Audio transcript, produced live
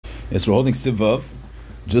Yes, we're holding Sivav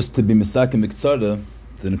just to be Misakim Miktsara,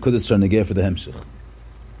 the Nekudas Shanagir for the Hemshich.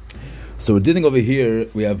 So we're dealing over here,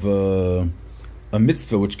 we have a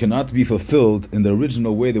mitzvah which cannot be fulfilled in the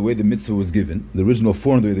original way, the way the mitzvah was given, the original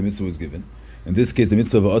form, the way the mitzvah was given. In this case, the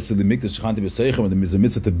mitzvah of Asli Mikdash Shechanti B'Seichem, where there is a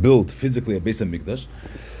mitzvah to build physically a Beis HaMikdash.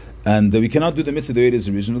 And we cannot do the mitzvah the way it is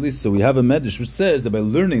originally, so we have a medrash which says that by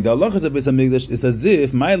learning the halachas of Beis HaMikdash, it's as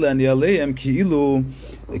if Ma'ila and Yaleim ki'ilu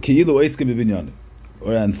eiskim b'binyanim.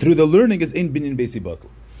 And through the learning is in binyan Beis Batel.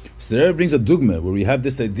 So there brings a dugma where we have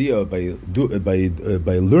this idea by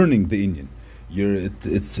learning the Inyan.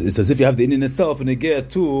 It's as if you have the Inyan itself and you get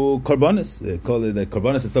to Karbanis. Call it the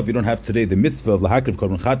Karbanis itself you don't have today. The mitzvah of Lahakriv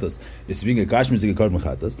Karban Chatas is being a Gashmizik Karban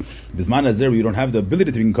Chatas. Bisman Azer, you don't have the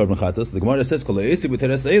ability to be in Karban Chatas. The Gemara says, Kol Eisi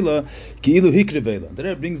B'Teres Eila, Ki'ilu Hikriv Eila.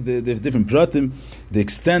 There brings the different pratim, the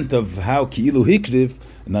extent of how Ki'ilu Hikriv,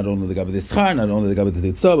 not only the Gabi Deschar, not only the Gabi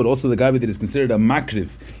Tetzah, but also the Gabi that is considered a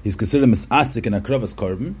Makriv. He's considered a Misasik and a Kravas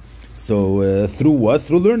Karban. So through what?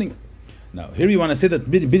 Through learning. Now, here we want to say that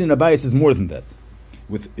Binyan Abayis is more than that.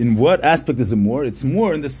 In what aspect is it more? It's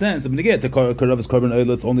more in the sense that when you get to Karavas Karban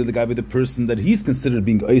Oil, it's only the guy with the person that he's considered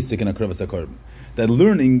being Isaac and a Karavas Karban. That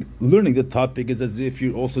learning the topic is as if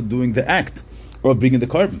you're also doing the act of bringing the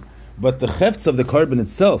carbon. But the hefts of the carbon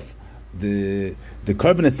itself, the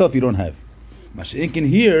carbon itself, you don't have. Masha'inkin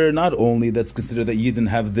here, not only that's considered that you didn't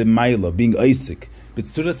have the Maila, being Isaac, but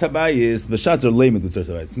Tzuras Habayis, B'Shas are lame with Tzuras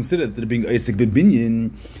Habayis. Considered that being Isaac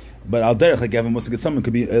B'Binyan. But al derech, like Gavin Musik, someone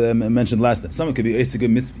could be mentioned last time. Someone could be Eisig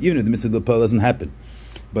mitzvah, even if the mitzvah of the doesn't happen.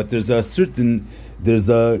 But there's a gewisser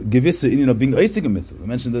of being Eisig mitzvah. We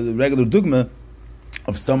mentioned the regular dogma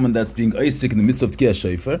of someone that's being Eisig in the mitzvah of Tkiyah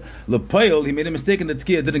Shofar. L'Poyel, he made a mistake and the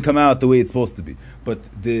Tkiyah didn't come out the way it's supposed to be. But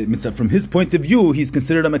the mitzvah, from his point of view, he's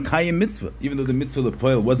considered a Mekayim mitzvah. Even though the mitzvah of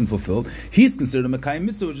L'Poyel wasn't fulfilled, he's considered a Mekayim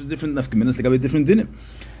mitzvah, which is different nafkaminas, like a different dinim.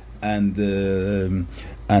 And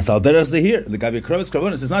Salderach here, the Gabi Kravas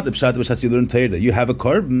Karbonis is not the Pshat which has to learn Torah. You have a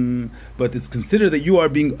carbon, but it's considered that you are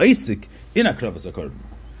being Isaac in a Kravas carbon.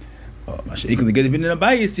 You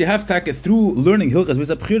have to through learning Hilchas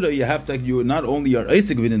Beis HaBchira, you not only are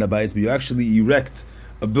Isaac within a bias, but you actually erect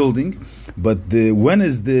a building. But when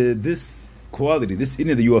is this quality, this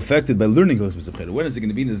inner that you affected by learning Hilchas Beis HaBchira? When is it going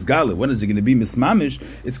to be in Isgala? When is it going to be Mismamish?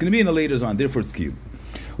 It's going to be in a later zone. Therefore, it's Kiyum.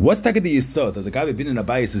 What's the Yisod that the Gabi Binyan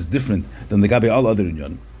Abayis is different than the Gabi all other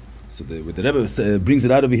Inyan? So what the Rebbe brings it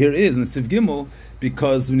out over here is in the Siv Gimel,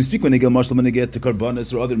 because when you speak when you get Mashal, when you get to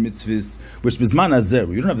Karbanis or other mitzvahs, which Bizman Azer,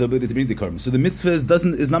 you don't have the ability to bring the carbon. So the mitzvahs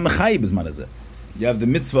is not Mechayiv Bizman Azer. You have the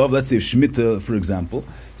mitzvah of, let's say, Shemitah, for example.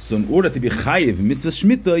 So in order to be Chayiv in mitzvah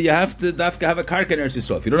Shemitah, you have to have a Karka in Eretz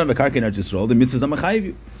Yisrael. If you don't have a Karka in Eretz Yisrael, the mitzvahs are Mechayiv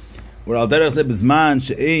you. Or al derech zeh bizman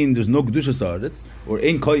she'ein, there's no kedusha saaretz, or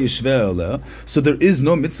ein kol yishveh, so there is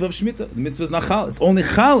no mitzvah of shmita. The mitzvah is not chal. It's only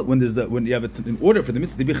chal when you have in order for the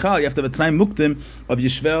mitzvah to be chal, you have to have a tnaim muktim of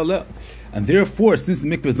yishveh. And therefore, since the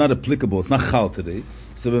mikvah is not applicable, it's not chal today.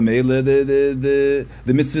 So the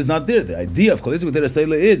mitzvah is not there. The idea of kol yisrael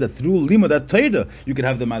terasayla is that through limud Torah you can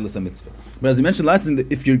have the milas mitzvah. But as we mentioned last time,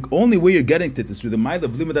 if you're only way you're getting to it is through the milah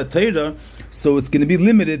of limud Torah, so it's going to be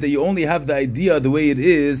limited that you only have the idea the way it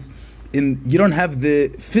is. You don't have the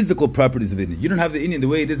physical properties of Inyan. You don't have the Inyan the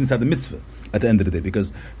way it is inside the mitzvah at the end of the day.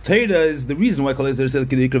 Because Torah is the reason why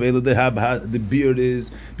the beard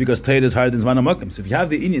is because Torah is higher than Zman HaMakim. So if you have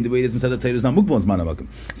the Inyan the way it is inside the Torah, is not Mukbal in Zman HaMakim.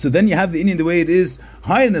 So then you have the Inyan the way it is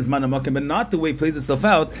higher than Zman HaMakim, but not the way it plays itself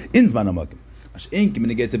out in Zman HaMakim.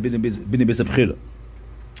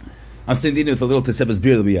 I'm saying the with a little Tesefes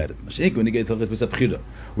beer that we added. When you get to Beis HaBchira,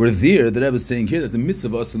 we're there. The Rebbe is saying here that the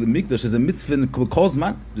mitzvah of Asli Mikdash is a mitzvah in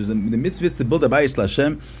Kolzman. The mitzvah is to build a bayis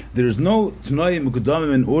Hashem. There is no Tnoim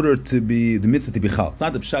Mukudamim in order to be the mitzvah to be chal. It's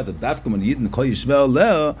not the pshat that Dafka when Yidden Kol Yishvel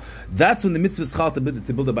Leo. That's when the mitzvah is chal to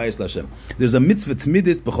build a bayis Hashem. There's a mitzvah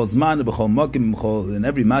Tmidis b'chol Zman b'chol Mokim in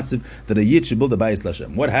every matziv that a Yid should build a bayis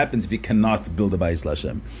Hashem. What happens if you cannot build a bayis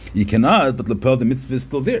Hashem? You cannot, but the mitzvah is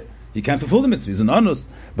still there. He can't fulfill the mitzvah. He's an anus,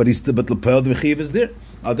 but Lepel the Mechiv is there.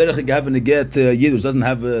 Al derech having to get Yid which doesn't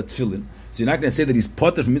have a tefillin. So you're not going to say that he's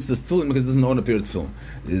potter from mitzvah tefillin because he doesn't own a pair of tefillin.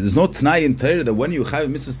 There's no tnai in Torah that when you have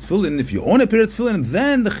mitzvah tefillin, if you own a pair of tefillin,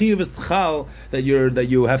 then the chiv is tchal that you're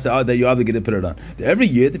obligated to put it on. Every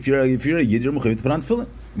Yid, if you're a Yid, you're mechayiv to put on tefillin.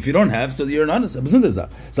 If you don't have, so you're an honest. So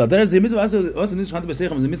there's a mitzvah. Also, is a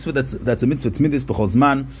mitzvah that's a mitzvah tmidis b'chol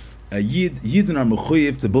zman. Yidden are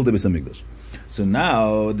mechayiv to build a Beis HaMikdash. So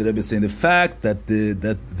now the Rebbe is saying the fact that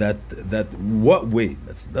what way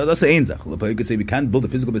that's a einzach. You could say we can't build a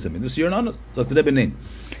physical Beis HaMikdash. So you're an honest. So the Rebbe name.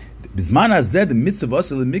 Bizman hazeh the mitzvah of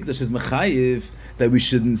Asli Mikdash is mechayiv that we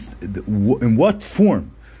shouldn't. In what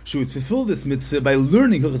form should we fulfill this mitzvah by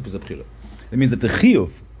learning Hilchas Beis HaBchira? It means that the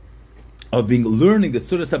chiyuv of being learning the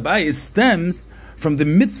Tzuras Habayis stems from the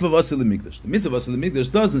mitzvah of Asur L'Mikdash. The mitzvah of Asur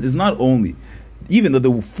L'Mikdash is not only, even though the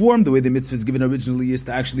way the mitzvah is given originally is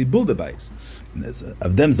to actually build a bayis.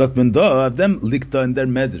 Avdem Zakmen Da, Avdem Likta in their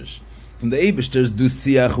medrash. From the Eibishters do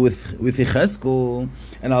siach with Yecheskel,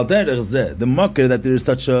 and al derech zeh, the mocker that there is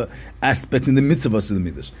such a aspect in the mitzvah of Asur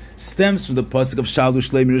L'Mikdash stems from the pasuk of Shalu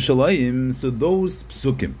Shleim Yerushalayim. So those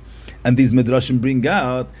psukim and these midrashim bring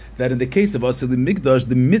out that in the case of Asur L'Mikdash,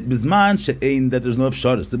 the bisman she'ein, that there's no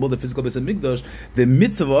sharis to build the physical base of Mikdash, the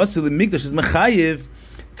mitzvah of Asur L'Mikdash is mechayiv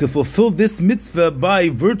to fulfill this mitzvah by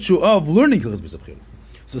virtue of learning Hilchos Bris Abchira.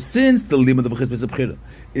 So since the limit of Hilchos Bris Abchira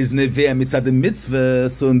is neveh mitzvah the mitzvah,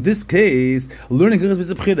 so in this case, learning Hilchos Bris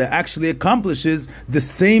Abchira actually accomplishes the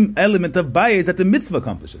same element of bayis that the mitzvah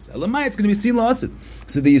accomplishes. Elamai, it's going to be seen la'asid.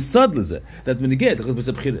 So the yisad lezeh, that when you get Hilchos Bris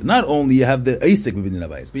Abchira, not only you have the Eisek with binyan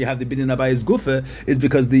habayis, but you have the binyan habayis gufa, is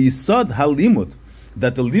because the yisad halimut,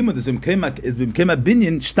 that the limud is bimkema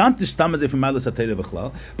binyan stammt from Malas HaTeirah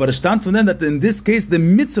v'chlal, but a stand from them that in this case the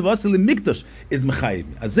mitzvah of Asur L'Mikdash is mechayiv.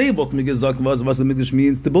 Azay what me gesagt was Asur L'Mikdash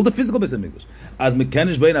means to build a physical base of Mikdash. As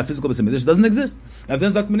mekanish bein a physical base of Mikdash doesn't exist. And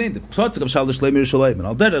then sagt me the pasuk of Shalu Shleim Yerushalayim, and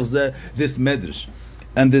al derech this medrash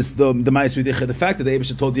and this the fact that the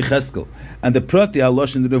Eibusha told Yecheskel and the prati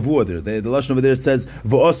halosh in the nevuah there, the lashon over there says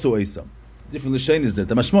v'osu eisam. Different Lashain is there.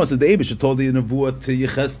 The Mashma says the Eibusha told the Nevuah to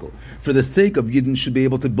Yecheskel, for the sake of Yidden should be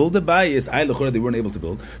able to build a bayis, they weren't able to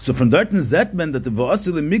build. So from Dartan Zetman that the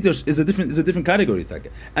V'asur L'Mikdash is a different category.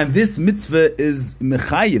 And this mitzvah is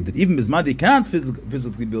mechayiv, that even Bismadi cannot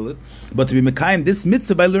physically build it, but to be mekayim this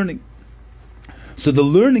mitzvah by learning. So the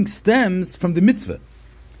learning stems from the mitzvah.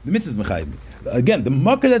 The mitzvah is mechayiv. Again, the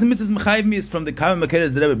makar that the mitzvah is mechayiv is from the Kavim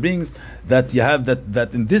Makeres the Rebbe brings, that you have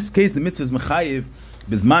that in this case the mitzvah is mechayiv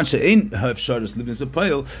Bisman she'ein ha'efsharis living as a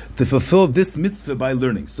pile, to fulfill this mitzvah by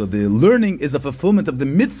learning. So the learning is a fulfillment of the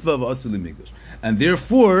mitzvah of Asur L'Mikdash, and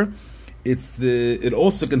therefore it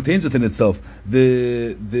also contains within itself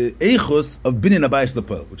the eichos of binyan habayis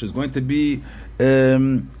l'pile, which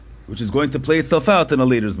is going to play itself out in a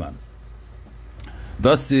later zman.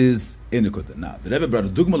 Thus is Enikuta. Now the Rebbe brought a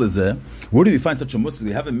dugma lezeh. Where do we find such a mitzvah?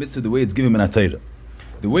 We have a mitzvah the way it's given in Atayra.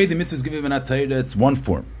 The way the mitzvah is given in Atayra, it's one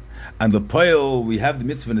form. And the pile, we have the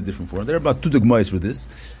mitzvah in a different form. There are about two dugmayos for this.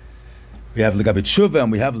 We have legabe tshuva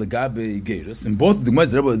and we have legabe gerus. In both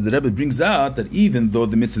dugmayos, the Rebbe brings out that even though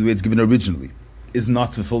the mitzvah, the way it's given originally, is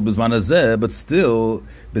not fulfilled bizman hazeh, but still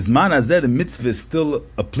bizman hazeh, the mitzvah is still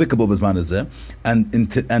applicable bizman hazeh, and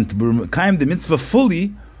to mekayim the mitzvah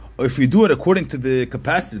fully. Or if you do it according to the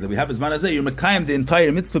capacity that we have as manazeh, you're mekayim the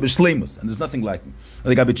entire mitzvah b'shleimus, and there's nothing lacking.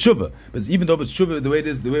 Like a tshuva, because even though it's tshuva, the way it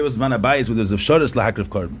was man habayis, where there's a sharis lahakar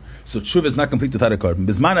of carbon, so tshuva is not complete without a carbon.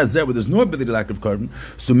 Bizman hazeh, where there's no ability to lack of carbon,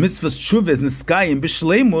 so mitzvah's tshuva is niskayim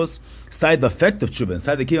b'shleimus, side the effect of tshuva,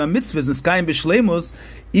 inside the kiyam mitzvah is niskayim b'shleimus,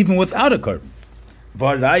 even without a carbon.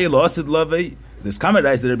 V'harayil asid lavei. There's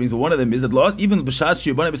comrades that it brings, but one of them is that even b'shas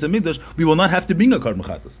shiyabana b'samigdash, we will not have to bring a carbon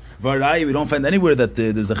chatas. V'harayil, we don't find anywhere that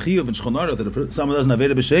there's a chiyuv in shchonara that if someone doesn't have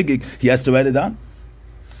aveda b'shegig, he has to write it down.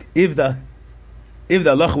 If the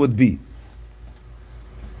halacha would be,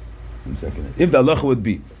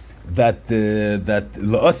 that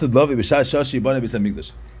la'asad lavi b'shas shiyabana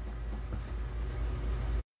b'samigdash.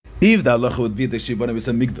 If the halacha would be the shiyabana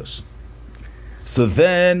b'samigdash, so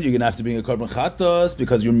then you're going to have to bring a carbon chatos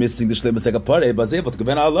because you're missing the shleim b'sega parei. But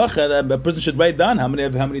a person should write down how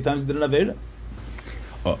many times he did an avera.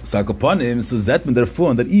 So Zetman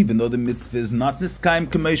therefore that even though the mitzvah is not niskaim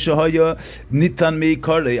k'mei shahaya nitan mei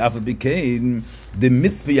karei afal b'kein, the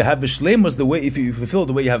mitzvah you have b'shleimus the way if you fulfill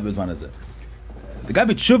the way you have b'zman hazeh. The guy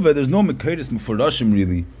b'tshuva, there's no mekayris mufurashim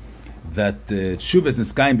really that tshuva is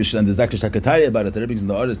niskaim b'shleimus, and there's actually shakatari about it. The Rebbe in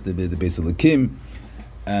the artist the base of the Kim.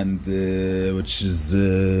 And which is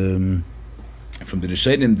from the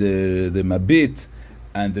Rishonim, the Mabit,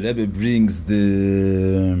 and the Rebbe brings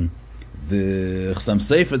the Chsam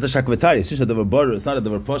Sefer, the Shakvetari. It's not a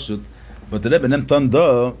davar pashut, but the Rebbe nemt on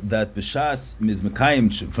do that b'shas miz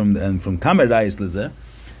mekayim from Kamerayis lezeh,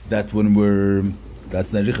 that when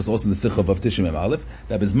that's the Riches also in the Sikha of Tishim Mem Aleph,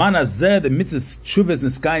 that bizman hazeh the mitzvah tshuva is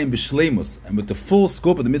niskayim b'shleimus, and with the full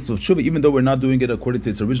scope of the mitzvah of tshuva, even though we're not doing it according to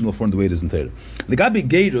its original form, the way it is in Torah. The Gabi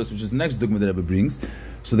Geiros, which is the next dogma that Rebbe brings,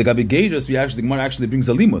 so the Gabi Geiros, the Gemara actually brings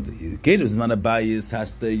a limud. Geiros is not a bias,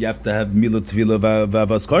 you have to have milah tvila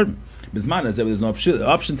v'avas carbon. Bizman hazeh there's no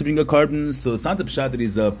option to bring a carbon, so it's not the pshat that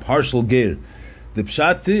he's a partial geir. The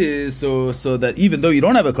pshat is so that even though you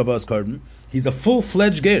don't have a kavas carbon, he's a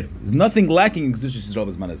full-fledged ger. There's nothing lacking in Kedushas Yisrael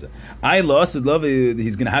as manazeh. La'asid lavei,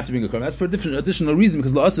 he's going to have to bring a carbon. That's for a different additional reason,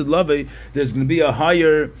 because la'asid lavei, there's going to be a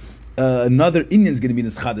higher another Inyan is going to be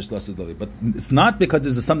Nischadish Lasadoli. But it's not because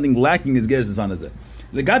there's something lacking as Geras Zman Hazeh.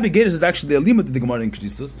 The Gabi Geras is actually a limud that the Gemara in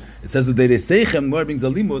Krisus. It says that the Reseichem, Gemara brings a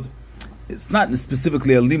limud. It's not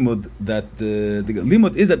specifically a limud that the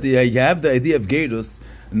limud is that you have the idea of Geras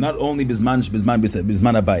not only Bisman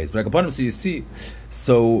Abayis. But upon him, so you see,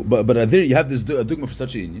 but there you have this dogma for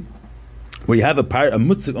such a Inyan, where you have a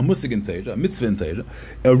musig in Torah, a mitzvah in Torah.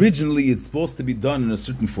 Originally, it's supposed to be done in a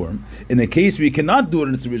certain form. In a case where you cannot do it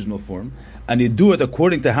in its original form, and you do it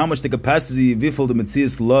according to how much the capacity Vifel the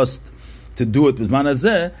Metzias lost to do it with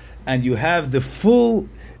Manazeh, and you have the full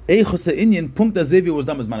Eichos Inyan Punkt Azevi was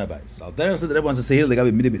done with Manabayis. Al Derech said that everyone wants to say here the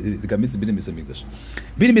mitzvah Binim Besamikdash.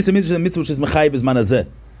 Binim Besamikdash is a mitzvah which is Mechayiv is Manazeh.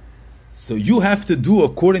 So you have to do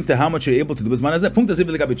according to how much you're able to do with Manazeh. Punkt Azevi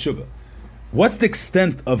legabi tshuva. What's the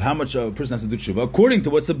extent of how much a person has to do tshuva? According to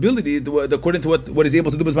what's ability, according to what he's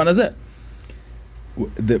able to do with Manazeh.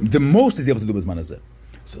 The most he's able to do with Manazeh.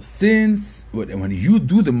 So since when you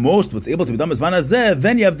do the most, what's able to be done with Manazeh,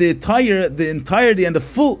 then you have the entirety and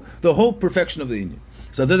the whole perfection of the Inyan.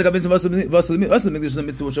 So there's a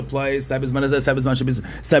mitzvah which applies Sabbath Manazeh,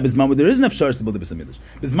 Sabbath Mamu. There isn't enough shars to build the Bismillah.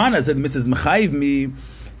 Because Manazeh, the mitzvah is mechayiv me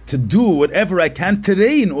to do whatever I can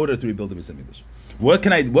today in order to rebuild the Bismillah.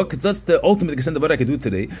 That's the ultimate extent of what I can do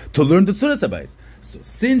today, to learn the Tzura Sabayis. So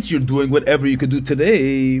since you're doing whatever you could do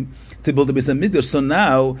today to build the Beis HaMikdash, so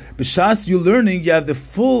now, b'shas you're learning, you have the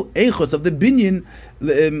full eichos of the binyan,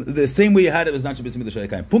 the same way you had it as Nacha Beis HaMikdash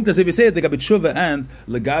Shayakayim. Punkt as if you say it, legabe tshuva and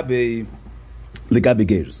legabe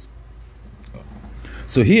geirus.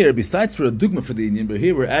 So here, besides for a dugma for the Inyan, but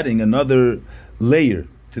here we're adding another layer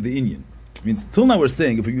to the Inyan. Means till now we're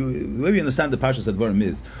saying, if you maybe understand the Parshas Advarim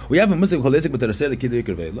is, we have a musik cholesik but terasei lekidei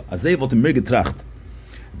kerveila azay volt mir getracht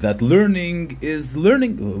that learning is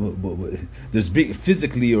learning. There's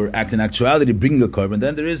physically or in actuality bringing a carbon.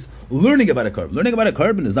 Then there is learning about a carbon. Learning about a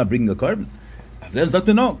carbon is not bringing a carbon. Then not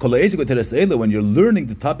to know when you're learning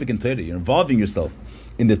the topic in Torah, you're involving yourself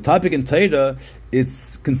in the topic in Torah.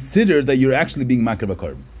 It's considered that you're actually being makar of a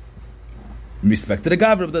carbon. In respect to the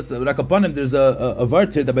Gavra, but upon him, there's a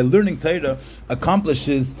vart here that by learning Torah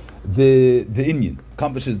accomplishes the Inyan,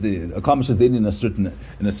 accomplishes the Inyan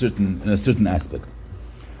in a certain aspect.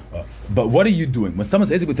 But what are you doing when someone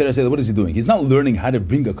says with Torah? What is he doing? He's not learning how to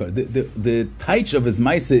bring a car. The taich of his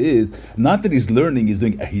Maisa is not that he's learning;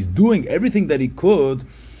 he's doing everything that he could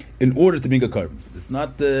in order to bring a carbon. It's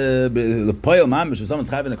not the poil mamish. If someone's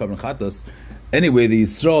having a carbon chatas. Anyway, the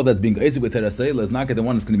Yisrael that's being ezik with Terasayla is not the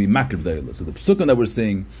one that's going to be makriv dayla. So the psukim that we're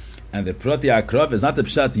saying and the prati akrav is not the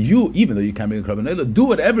pshat. You, even though you can't bring a carbon dayla, do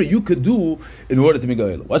whatever you could do in order to bring a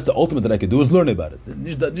dayla. What's the ultimate that I could do is learn about it.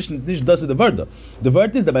 Nish does the vart. The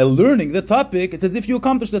vart is that by learning the topic, it's as if you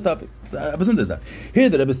accomplish the topic. Here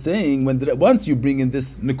the Rabbi is saying once you bring in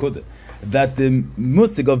this nekuda that the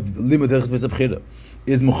musig of limud hechz v'sabchira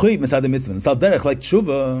is muchiv mesad mitzvah. It's al derech like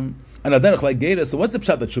tshuva. And adarach like Geirus. So what's the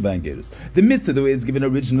pshat that Shuvah and Geirus? The mitzvah, the way it's given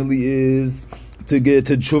originally, is to get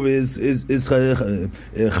to Shuvah is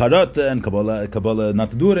charata and Kabbalah not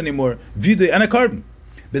to do it anymore. Vidui and a carbon.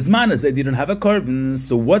 Bisman hazeh, you don't have a carbon.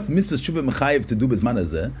 So what's mitzvah Shuvah mechayiv to do bisman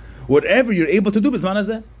hazeh? Whatever you're able to do bisman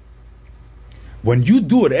hazeh. When you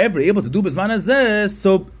do whatever you're able to do bisman hazeh,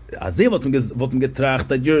 so azeh what getracht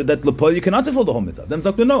that lepol you cannot fulfill the whole mitzvah. Then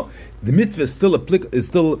sagt no, the mitzvah is still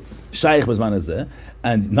shaykh bisman hazeh,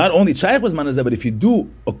 and not only shaykh bisman hazeh, but if you do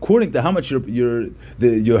according to how much you're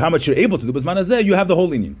able to do bisman hazeh, you have the whole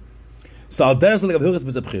inyan. So al derech like hilchos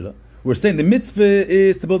b'sabchira, we're saying the mitzvah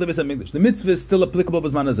is to build a Beis HaMikdash. The mitzvah is still applicable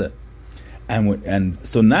bisman hazeh. And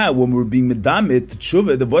so now, when we're being medamit to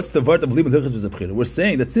tshuva, what's the vart of limud hilchos b'sabchira? We're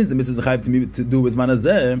saying that since the mitzvah is chayiv to do with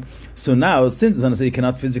manazeh, so now since manazeh you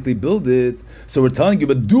cannot physically build it, so we're telling you,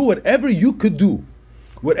 but do whatever you could do,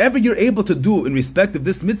 whatever you're able to do in respect of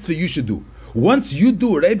this mitzvah, you should do. Once you do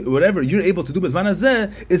whatever you're able to do with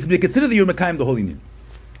manazeh, it's to be considered that you're mekayim the whole inyan.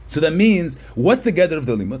 So that means, what's the gather of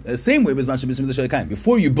the limud? The same way,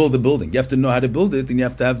 before you build a building, you have to know how to build it, and you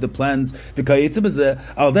have to have the plans.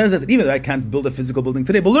 Even though I can't build a physical building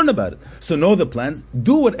today, but learn about it. So know the plans.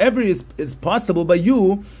 Do whatever is possible by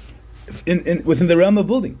you within the realm of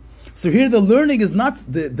building. So here the learning is not,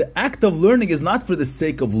 the act of learning is not for the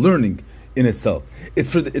sake of learning in itself.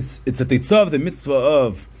 It's a teitzah of the mitzvah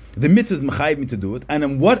of, the mitzvah is mechayiv me to do it, and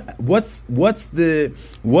then what's taka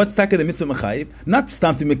the mitzvah mechayiv? Not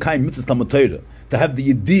stam to mekayim mitzvah talmud Torah, to have the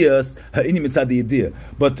ideas ha'ini mitzvah the idea,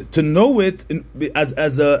 but to know it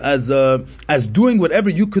as doing whatever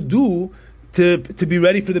you could do to be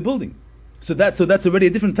ready for the building. So that's already a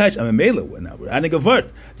different touch. I'm a mela. Now we're adding a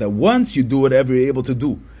vart that once you do whatever you're able to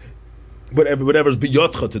do, whatever's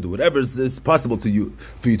biyotcha to do, whatever is possible for you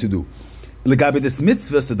to do. legabi this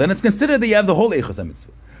mitzvah, so then it's considered that you have the whole eichos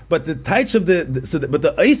mitzvah. But the type of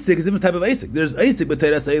the Isaac is a different type of Isaac. There's Isaac, but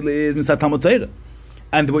Teres is Mitzat Talmud Torah.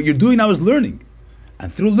 And what you're doing now is learning.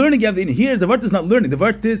 And through learning, you have the, in here, the word is not learning. The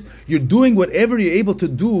word is you're doing whatever you're able to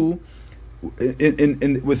do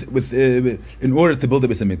in order to build a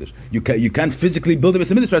Beis HaMikdash. You can't physically build a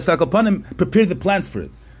Beis HaMikdash, prepare the plans for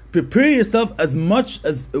it. Prepare yourself as much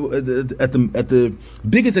as at the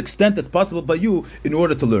biggest extent that's possible by you in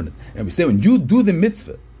order to learn it. And we say when you do the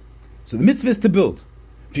mitzvah, so the mitzvah is to build.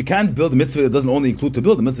 If you can't build, the mitzvah doesn't only include to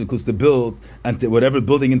build, the mitzvah includes to build and whatever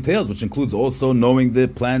building entails, which includes also knowing the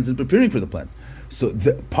plans and preparing for the plans. So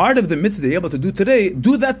the part of the mitzvah that you're able to do today,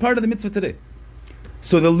 do that part of the mitzvah today.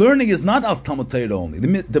 So the learning is not as Talmud Torah only.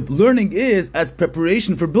 The learning is as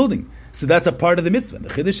preparation for building. So that's a part of the mitzvah. The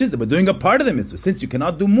chiddush is that we're doing a part of the mitzvah. Since you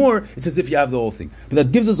cannot do more, it's as if you have the whole thing. But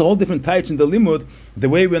that gives us a whole different taich in the limud, the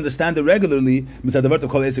way we understand it regularly,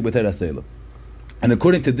 and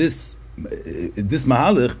according to this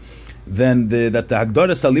mahalach, then that the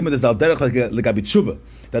Hagdara Salimud is al derech legabi tshuva.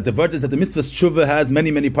 That the word is that the mitzvah tshuva has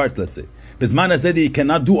many parts, let's say. Bizman hazedi, you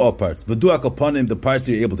cannot do all parts, but do akalpanim, the parts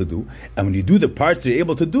you're able to do. And when you do the parts you're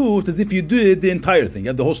able to do, it's as if you did the entire thing. You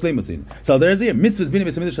have the whole shleimus in. So there's here, mitzvahs bini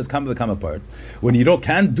Beis HaMikdash has kama parts. When you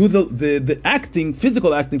can't do the acting,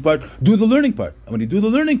 physical acting part, do the learning part. And when you do the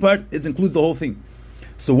learning part, it includes the whole thing.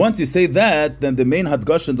 So once you say that, then the main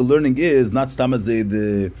hadgash and the learning is not stamazeh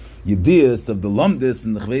the yedias of the lumdis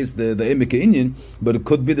and the emike Iyun, but it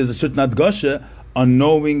could be there's a certain hadgasha on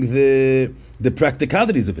knowing the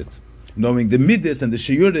practicalities of it, knowing the midas and the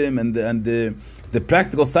shiurim and the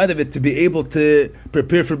practical side of it to be able to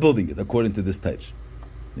prepare for building it according to this taich.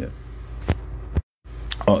 Yeah.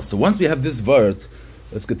 Oh, so once we have this word,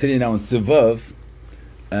 let's continue now in Sivav,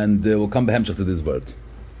 and we'll come behemshach to this word.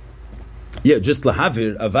 Yeah, just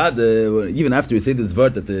lahavir avad. Even after we say this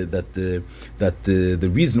word, that the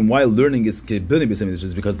reason why learning is building Beis HaMikdash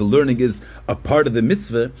is because the learning is a part of the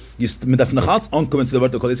mitzvah. Because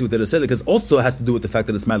also has to do with the fact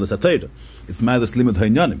that it's ma'alas hatayra. It's ma'alas limud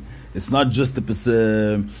hainyanim. It's not just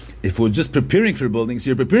if we're just preparing for building, so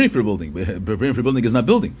you're preparing for building. Preparing for building is not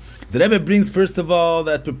building. The Rebbe brings first of all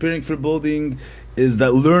that preparing for building is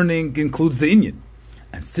that learning includes the Iyun.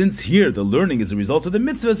 And since here the learning is a result of the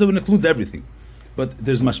mitzvah, so it includes everything. But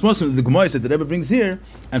there's mashmos from the Gemara that the Rebbe brings here,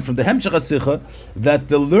 and from the Hemshech HaSicha, that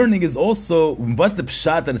the learning is also, what's the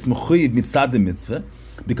pshat that it's mechuyev mitzad the mitzvah,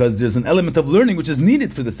 because there's an element of learning which is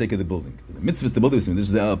needed for the sake of the building. The mitzvah is to build.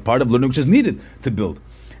 There's a part of learning which is needed to build.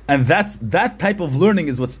 And that type of learning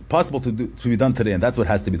is what's possible to be done today, and that's what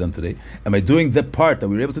has to be done today. And by doing the part that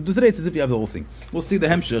we were able to do today, it's as if you have the whole thing. We'll see the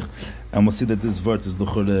Hemshech, and we'll see that this verse is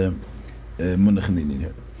l'chor munach in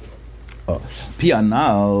here.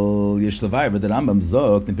 Pianal yeshlavar that Rambam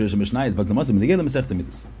zogt in Pirush Mishnah is bagdamasim negela Masechta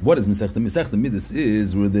Midas. What is Masechta Midas?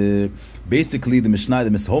 Is where basically the Mishnah,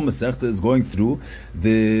 the whole Masechta is going through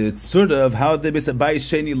the sort of how the Bayis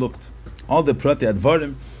Sheni looked, all the prati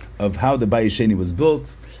advarim of how the Bayis Sheni was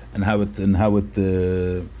built, and how it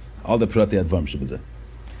all the prati advarim shebazeh.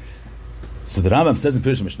 So the Rambam says in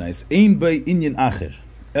Pirush Mishnah is ein by inyan acher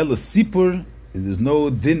el sipur. There's no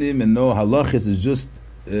dinim and no halachis. It's just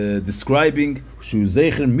describing shu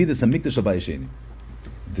zeicher midas hamikdash al Bayis Sheni,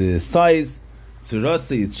 the size,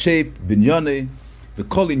 tzurase, its shape, binyane, the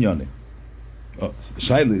kol inyane. So the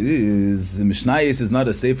shaila is Mishnayis is not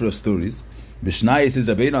a sefer of stories. Mishnayis is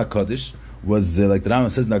Rabbeinu HaKadosh was like the Rambam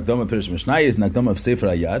says Nagdama Perish Mishnayis Nagdama of Sefer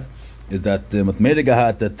Ayad is that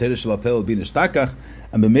Matmerigahat that Teresh Shabal bin Ishtakach,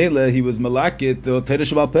 and B'meila he was malakit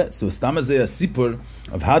Teresh Shabal. So Stamazeh a sipur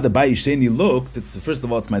of how the Bayis Sheni looked. It's first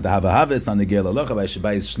of all it's my Dahava on the Gel Allah. Bayis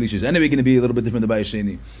Shlish is anyway going to be a little bit different than Bayis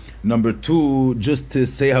Sheni. Number two, just to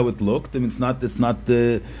say how it looked. I mean, it's not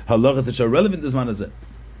halachas which are relevant as manazeh.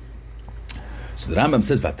 So the Rambam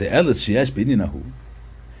says Vate'elis sheyesh b'ininahu.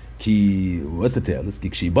 Ki what's the tale? Ki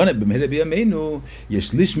k'shibane b'mehre b'yameinu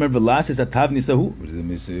yesh lishmer v'lasis atav nisahu.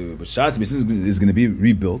 B'shas is going to be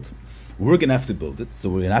rebuilt. We're going to have to build it, so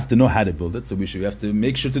we're going to have to know how to build it. So we have to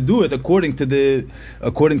make sure to do it according to the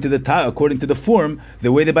form,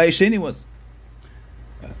 the way the Bayis Sheni was.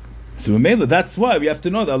 So that's why we have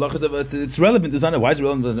to know that Allah it's relevant. Why is it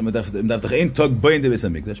relevant?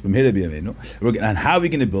 And how are we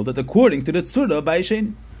going to build it according to the tzura of Bayis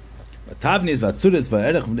Sheni? You can't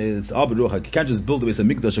just build the Beis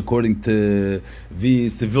HaMikdash according to the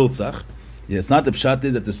Siviltzach. Yeah, it's not the pshat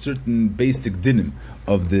is that there's certain basic dinim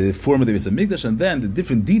of the form of the Beis HaMikdash, and then the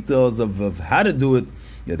different details of how to do it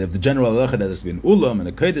they have the general halacha that there has to be an ulam and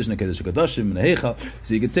a kodesh and a kodesh kodashim and a heichal.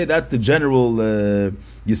 So you could say that's the general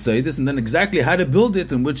Yisayidis, and then exactly how to build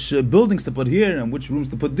it and which buildings to put here and which rooms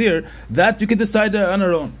to put there, that you could decide on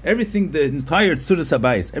our own. Everything, the entire Tzuras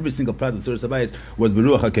Habayis, every single part of Tzuras Habayis was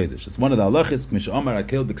Beruach HaKodesh. It's one of the halachis, K'mish Omar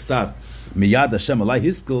Akel B'Ksav, Miyad Hashem Alai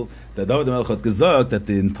Hiskel, that David HaMelech had gesagt that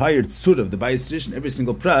the entire Tzur of the Bayis Rishon, every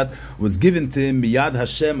single prat, was given to him Miyad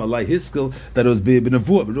Hashem Alai Hiskel, that it was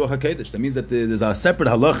B'Nevuah, Beruach HaKodesh. That means that there's a separate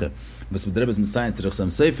halacha. But the Rebbe is Messiah Terech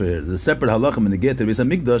Sam Sefer here. There's a separate halacha in the Get to Beis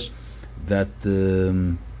HaMikdash that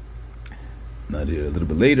not here, a little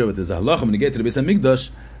bit later, but there's a halacha when you get to the Beis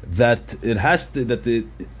HaMikdash that it has to,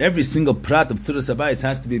 every single prat of Tzuras Habayis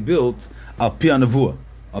has to be built al pi Nevuah,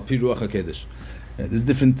 al pi Ruach HaKodesh. There's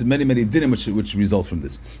many dinim which result from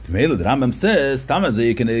this. The Rambam says,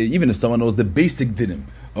 you can, even if someone knows the basic dinim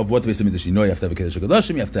of what Beis HaMikdash, you have to have a Kodesh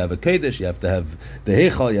HaKodashim, you have to have a Kodesh, you have to have the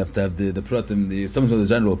Heichal, you have to have the pratim, some of the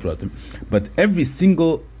general pratim. But every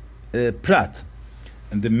single prat,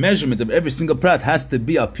 and the measurement of every single prat has to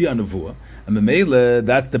be al pi Nevuah. And Memele,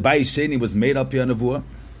 that's the Bayis Sheni was made al pi Nevuah,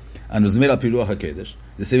 and was made al pi Ruach HaKodesh.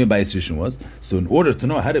 The same Bayis Rishon was. So in order to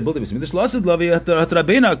know how to build a Beis HaMikdash, Lasid Lavi hat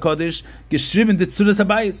Rabbeinu HaKodesh geschrieben the Tzuras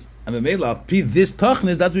Habayis. And Memele, al pi this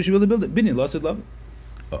Tachnis, that's what we should really build it. Binyan, Lasid Lavi.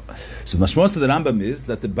 So the mashmos of the Rambam is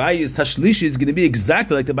that the Bayis Hashlishi is going to be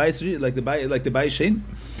exactly like the Bayis Sheni.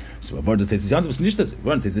 So avoid the Tesis Yom, was nicht das.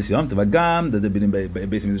 Avoid the Tesis Yom, war gam, that the Binim by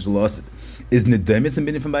Beis HaMikdash lost. Is nicht damit zum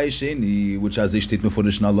Binim von Bayis Sheni, which as steht nur vor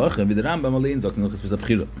der Schnallach, wie der Rambam allein sagt noch es bis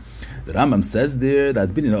abchira. The Rambam says there that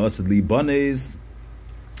Binim lost Libanes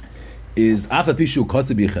is Afa Pishu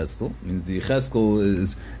Kosebi Cheskel, means the Cheskel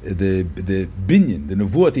is the binyan, the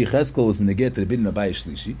Nevuah Cheskel is neget the binyan of Bayis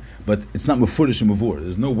Shlishi, but it's not mufurish and mavur.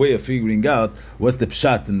 There's no way of figuring out what's the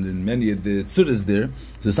pshat and many of the tzuras there.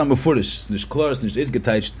 So it's not mufurish. It's nicht klar, it's nicht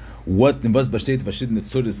geteicht what in was besteht verschiedene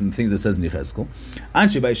tzuras and things that says in Cheskel.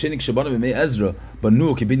 Anche Bayis Sheni Kshabana b'mei Ezra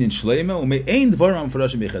banu ki binyan shleima u'mei ein dvarim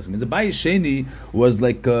amfurashim b'Cheskel. Means the Bayis Sheni was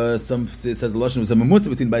like some it says a lashon was a mamutza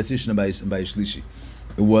between Bayis Rishon and Bayis Shlishi.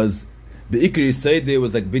 It was the Ikri said there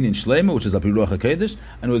was like binyan shleima, which is Al Pi Ruach HaKodesh,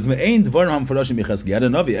 and it was me'ein dvarim hamfarashim b'Cheskel. He had a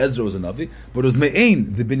navi, Ezra was a navi, but it was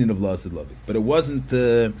me'ein the binyan of Lasid Lavi. But it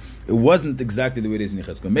wasn't exactly the way it is in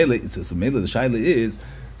Cheskel. So Mele the shaila is.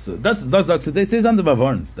 So that's so they say under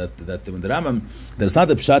Bavarns that when the Rambam there's not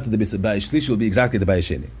the pshat the Bayis Shlishi will be exactly the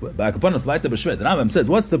Bayis Sheni. But Akapanos later b'shvet. The Rambam says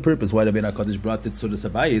what's the purpose why Rabbeinu HaKadosh brought it Tzuras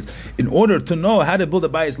Habayis in order to know how to build a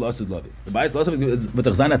Bayis Lasid Lavi. The Bayis Lasid Lavi is with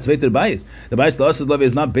the zweiter Bayis. The Bayis Lasid Lavi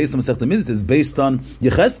is not based on Masechta Midas. It's based on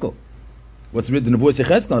Yecheskel. What's written in the voice of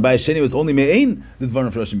Cheskel? The Bayis Sheni was only me'ein the dvarim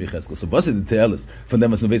of Roshim b'Cheskel. So what's it the te'elis from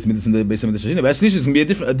them as the Beis Midas and the Beis Midas Sheni? Bayis Shlishi is going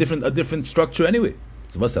to be a different structure anyway.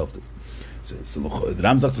 So what's helped this? So the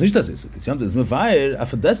Ram sagt nicht das ist. Das Jant ist mir weil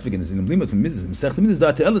auf deswegen ist in dem Limit von Midas. Sagt Midas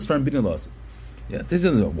da te'elis from bin los. Yeah, this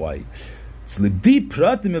is why. So the deep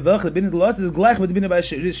prat in welche bin los is gleich mit bin bei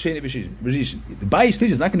Sheni b'Rishon. The Bayis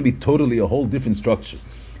Shlishi is not going to be totally a whole different structure.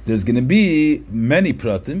 There's going to be many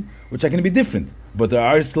pratim which are going to be different, but there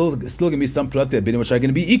are still going to be some pratim which are going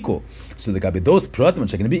to be equal. So there can be those pratim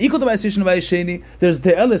which are going to be equal to Bayis Rishon and Bayis Sheni. There's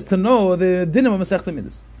the elis to know the dinim of Masechta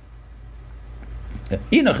Midas.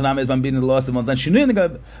 Enoch name is beim Binyan Los and sein Shinui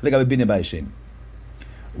legabe Binyan Bayis Sheni.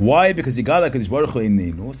 Why? Because Yigala Kadosh Baruch Hu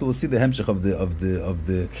Einenu. So we'll see the hemshech of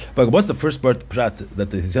the. But what's the first part prat that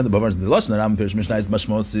the Hisyand Bavarns the Lashon Ram Perish Mishnah is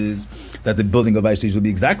mashmos is that the building of Bayis Sheni will be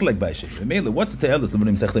exactly like Bayis Sheni. What's the te'elis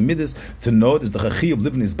Levunim Sechta Midas to know there's the chachi of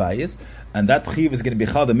living is bias, and that chiv is going to be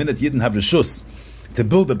chal the minute Yidden have reshus to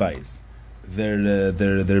build a bias. They're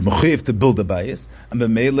mechuyev to build a bias, and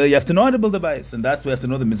b'meila you have to know how to build a bias, and that's why you have to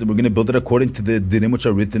know the mitzvah. We're going to build it according to the dinim which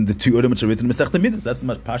are written, the two urim which are written in Masechta Midas. That's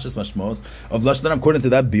the pashas mashmos of Lashon. According to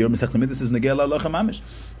that beer, Masechta Midas is negel halacha mamish,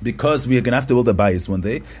 because we are going to have to build a bias one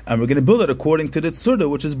day, and we're going to build it according to the tzurda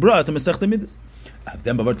which is brought to Masechta Midas.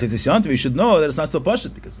 Then Bavar Tesis Yont, we should know that it's not so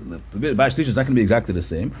pashut because the Bayis Shlishi is not going to be exactly the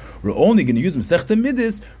same. We're only going to use Masechta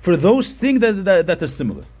Midas for those things that are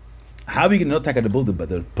similar. How are we going to know how to build it? But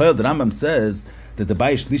the Rambam says that the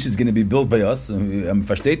Bayis Shlishi is going to be built by us.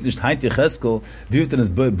 Versteht nicht heint Yecheskel, wie wird denn es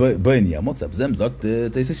Bein Yamot? Ab Zem sagt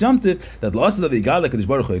Tesis Yomte, that L'asad of Yigala Kadosh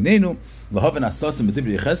Baruch Hu Einenu, L'hoven Asasim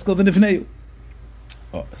B'Divri Yecheskel V'Nifneu.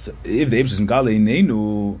 So if the Eibush is Yigala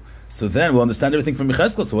Einenu, so then we'll understand everything from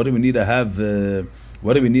Yecheskel. So what do we need to have?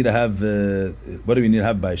 What do we need to have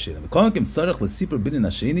by Sheni? The Kolkim Tzarech LeSipur Binyan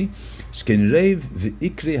Hasheni Shken Reiv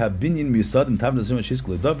VeIkri HaBinyan Miusadim Tav Nazim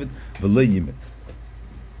HaShizkul David V'Lo Yimet.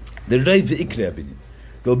 The Reiv VeIkri HaBinyan.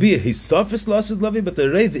 There'll be a Hisafis Lasid Lavi, but the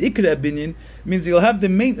Reiv VeIkri HaBinyan means you'll have the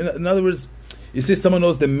main. In other words, You say someone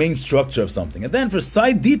knows the main structure of something. And then for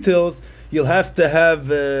side details, you'll have to have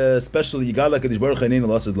special Yigala Kadosh Baruch Hu Eineinu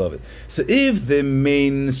L'Asad Lavi. So if the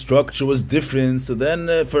main structure was different, so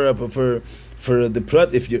then for the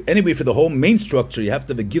prat, if you're anyway for the whole main structure, you have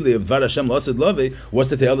to have a gili of Dvar Hashem L'Asad Lavi. What's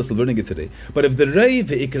the Te'alas learning it today? But if the Rei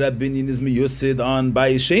Ve'ikra Binyan is miyusid on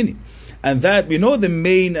Bayis Sheni, and that we know the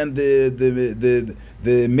main and the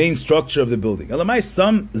main structure of the building. Elamai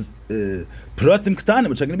some pratim ktanim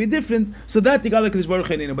which are going to be different. So that Yigala Kadosh Baruch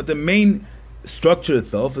Hu Eineinu, but the main structure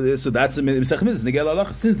itself. So that's a Masei-Bein Negel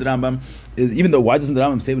Allah. Since the Rambam is, even though why doesn't the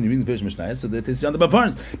Rambam say when he reads the Parish Mishnah? So that is on the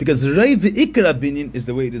Bavarns because Rei Ve'ikra Binyan is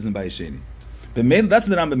the way it is in Bayis Sheni. But that's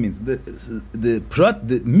what the Rambam means. The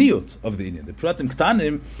miut of the Indian, the pratim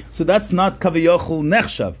ktanim. So that's not kaviyachol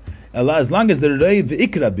nechshav. As long as the Rei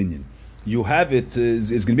Ve'ikra Binyan, you have it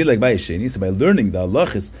is going to be like Bayis Sheni. So by learning the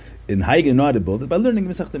halachos in Haigen know how to build it, by learning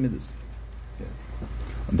Masechta Midas.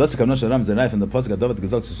 In other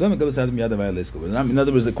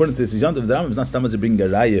words, according to this Iyun, the Rambam is not stammas bringing a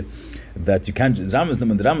raya that you can't. The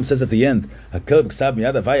Rambam says at the end, that the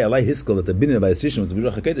binyan of Bayis was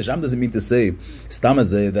Ruach HaKodesh. Rambam doesn't mean to say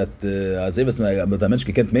stammas that Mensch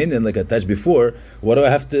can't mean like attached before. What do I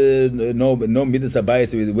have to know? No midas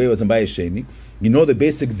Bayis the way it was in Bayis Sheni. You know the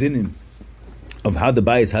basic dinim of how the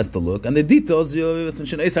bias has to look, and the details, and then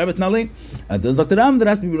like the Ram, there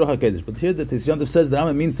has to be Ruach HaKodesh. But here the Yontif says the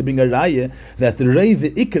Ram means to bring a raya that the Rei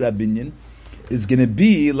Ve'ikra Binyan is going to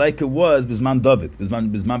be like it was Bizman David, Bizman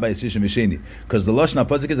Bayis Rishon V'Sheni, because the Lashon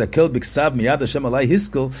HaPasuk is Akel B'Ksav Miyad Hashem Alai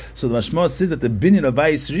Hiskel. So the Mashma says that the Binyan of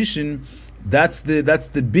Bayis Rishon, that's the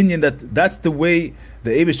Binyan, that's the way the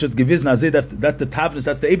Eibush should give his nazir. That's the Tavnis,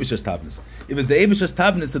 that's the Eibush's Tavnis. If it's the Eibush's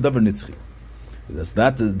Tavnis, it's a Dover Nitzchi. That's the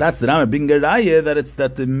Rambam being a raya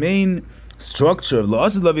that the main structure of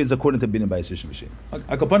L'Asad Lavi is according to Binyan Bayis Rishon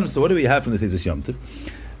V'Sheni. So what do we have from the Tesis Yom?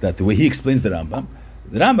 That the way he explains the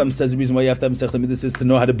Rambam says the reason why you have to have Masechta Midas is to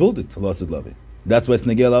know how to build it, L'Asad Lavi. That's why it's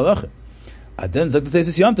Negel Halacha. And then Zak the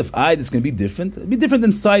Tesis Yom it's going to be different. It'll be different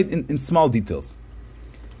in small details,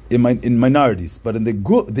 in minorities, but in the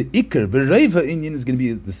Iker V'Reiva Inyan is going to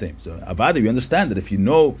be the same. So Avada, you understand that if you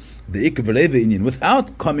know the Iker V'Reiva Inyan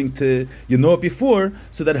without coming to, you know it before,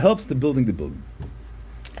 so that helps the building.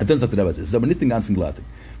 And then sagt der Rabbi, so aber nicht den ganzen Glatte.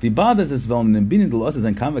 Wie bad ist es, wenn in Binyan del Osses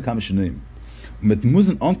ein Kam Shinoim, mit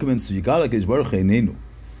Musen ankommen zu Yigala Kadosh Baruch Hu Eineinu,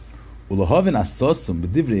 ulahaven asosum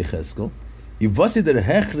b'divrei Yecheskel, I was der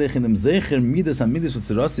Hechrich in dem Zecher Midas HaMidas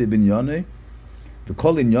V'Tzirasi Binyanei, the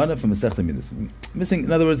call in Yana from Masechta Midas. Missing,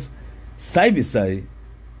 in other words, Sai V'Sai,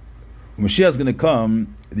 when Mashiach is going to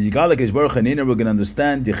come, the Yigala Kadosh Baruch Hu Eineinu, we're going to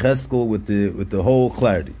understand Yecheskel with the whole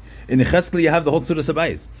clarity. In Yecheskel, you have the whole Tzura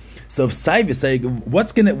Sabayis. So if Sai V'Sai,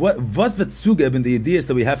 what's V'Tzugeb in the ideas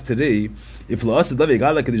that we have today, if L'Asad Lavi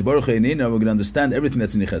Yigala Kadosh Baruch Hu Eineinu, we're going to understand everything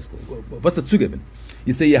that's in Yecheskel. What's the Tzugeb in?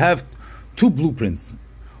 You say you have two blueprints.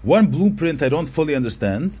 One blueprint I don't fully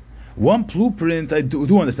understand. One blueprint I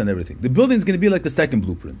do understand everything. The building is going to be like the second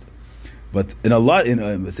blueprint, but say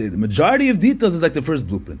the majority of details is like the first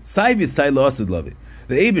blueprint. Sai V'Sai L'Asad Lavi.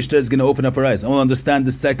 The Eibishter is going to open up her eyes. I will understand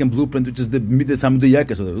the second blueprint, which is the Midas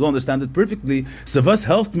HaMeduyekes. So we'll understand it perfectly. So was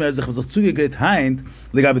helped mir, sich was zugegret heint,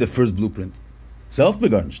 legabe the first blueprint.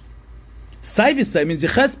 Self-begarnished. Sai V'Sai means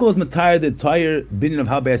Yecheskel is entire the entire binyan of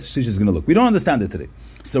how Bayis Shish is going to look. We don't understand it today.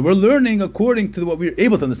 So we're learning according to what we're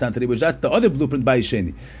able to understand today, which that's the other blueprint by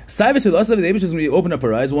Sheni. Sai V'Sai L'Asad Lavi, the Eibishter is going to open up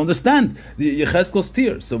her eyes, we'll understand the Yecheskel's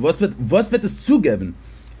tear. So was wird es zugeben?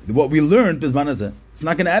 What we learned is manazeh. It's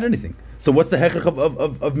not going to add anything. So what's the hechrich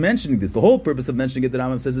of mentioning this? The whole purpose of mentioning it, the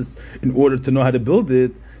Rambam says, is in order to know how to build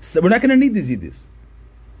it. So we're not going to need these ideas.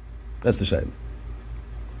 That's the shayla.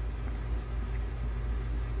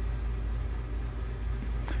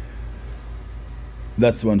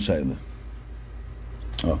 That's one shayla.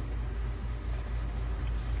 Oh.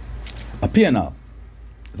 A pianal.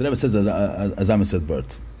 The Rebbe says, as Amos said,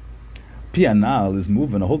 Bert. Pianal is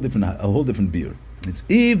moving a whole different beer. It's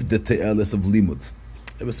if the te'eles of limud.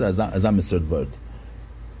 Rebbe says, as Amos said, Bert.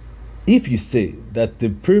 If you say that the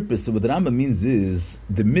purpose of what the Rambam means is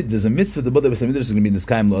there's a mitzvah, the Buddha is going to be in the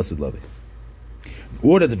sky L'Asad Lavi. In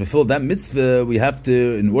order to fulfill that mitzvah, we have to,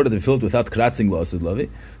 in order to fulfill it without kratzing L'Asad Lavi.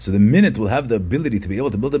 So the minute we'll have the ability to be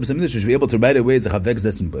able to build up a mitzvah, we should be able to right away as a chavek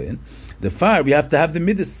zesin bayin. The fire, we have to have the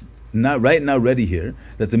midas right now ready here,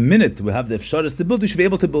 that the minute we have the efsharis to build, we should be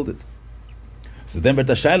able to build it. So then, we're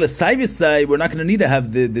not going to need to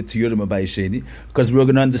have the tiyurim of Bayis Sheni, because we're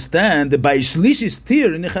going to understand the Bayis Shlishis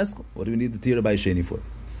tiyur in Yecheskel. What do we need the tiyur of Bayis Sheni for?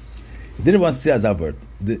 He didn't want to say as a word.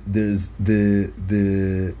 There's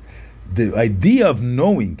the idea of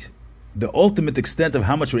knowing the ultimate extent of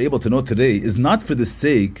how much we're able to know today is not for the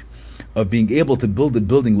sake of being able to build a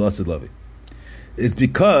building L'Asad Lavi. is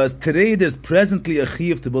because today there's presently a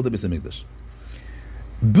chiyuv to build a Beis Hamikdash.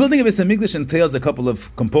 Building a Beis Hamikdash entails a couple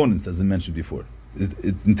of components, as I mentioned before.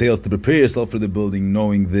 It entails to prepare yourself for the building,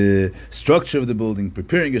 knowing the structure of the building,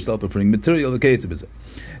 preparing yourself, preparing material. Okay, it's a business.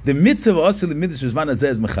 The mitzvah also the mitzvah is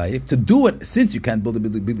mechayiv to do it, since you can't build a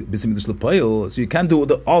Beis Hamikdash l'poil, so you can't do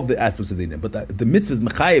all the aspects of the Iyun. But the mitzvah is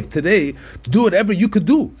mechayiv today to do whatever you could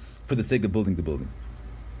do for the sake of building the building.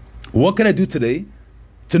 What can I do today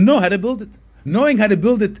to know how to build it? Knowing how to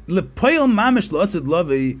build it, l'poil mamish l'asad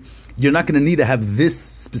lavi, you're not going to need to have this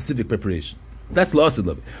specific preparation. That's l'asad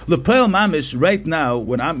lavi. L'poil mamish, right now,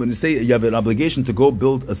 when you say you have an obligation to go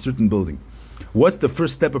build a certain building, what's the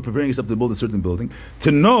first step of preparing yourself to build a certain building?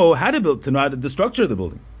 To know how to build, to know the structure of the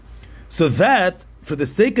building. So that, for the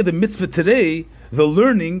sake of the mitzvah today, the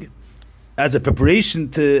learning as a preparation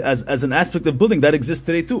to, as an aspect of building, that exists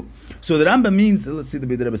today too. So the Rambam means, let's see the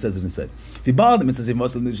way the Rabbi says it inside.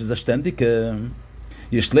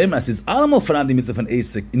 Yeshlemas is allemal voran die mitzvah von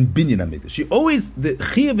Esek in Binyan HaMikdash. She always, the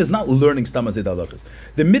chiyuv is not learning stam hazeh halachas.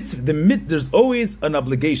 There's always an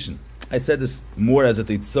obligation. I said this more as a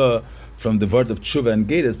teitzah from the word of tshuva and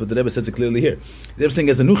geras, but the Rebbe says it clearly here. The Rebbe saying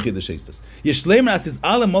as a nuchi the sheistas. Yeshlemas is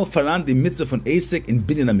allemal voran die mitzvah von Esek in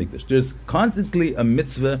Binyan HaMikdash. There's constantly a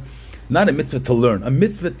mitzvah, not a mitzvah to learn, a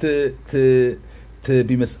mitzvah to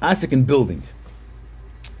be misasik in building.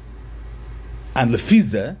 And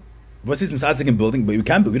lefizah, what's this misasik in building? But we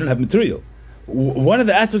don't have material. One of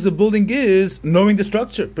the aspects of building is knowing the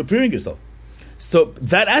structure, preparing yourself. So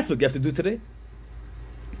that aspect you have to do today.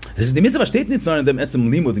 This is the mitzvah steht nicht nur in dem etzem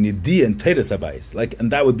limud in yediyah and teres habayis.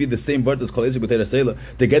 And that would be the same word as kol ezek v'teres seila.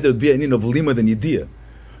 Together would be an in of limud and yediyah.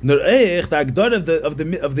 Nor eich, the agdar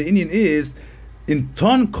of the Indian is in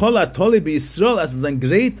ton kol atoli b'Yisrael as is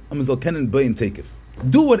great amizal kenen bein tekef.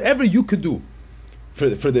 Do whatever you could do for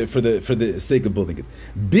the sake of building it.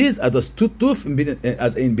 Biz adas tutuf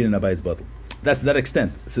as ein bin abayis battle. That's to that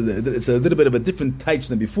extent. So it's a little bit of a different type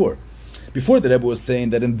than before. Before the Rebbe was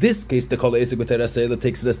saying that in this case the kol esek v'teres seila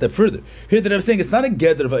takes it a step further. Here the Rebbe is saying it's not a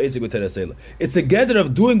gather of esek v'teres seila. It's a gather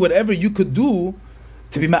of doing whatever you could do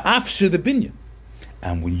to be ma'afshir the binyan.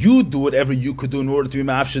 And when you do whatever you could do in order to be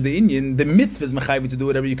ma'afshir the inyan, the mitzvah is mechayiv to do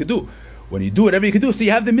whatever you could do. When you do whatever you could do, so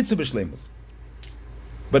you have the mitzvah b'shleimus.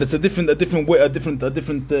 But it's a different way, a different type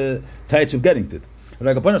of getting to it. So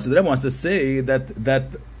the Rebbe wants to say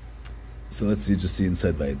that. So let's see, just see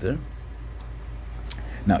inside weiter.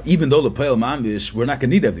 Now, even though the L'Poel Mamish, we're not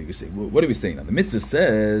going to need everything you say. What are we saying now? The mitzvah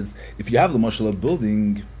says if you have the mashal of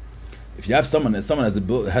building, if you have someone has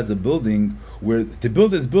a building where to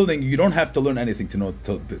build this building, you don't have to learn anything to know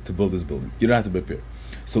to build this building. You don't have to prepare.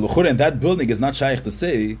 So l'chura in that building is not shaykh to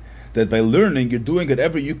say that by learning you're doing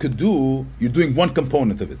whatever you could do. You're doing one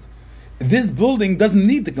component of it. This building doesnn't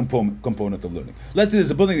need the component of learning. Let's say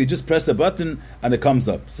there's a building, you just press a button and it comes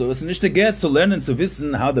up. So it's nicht get to learn and to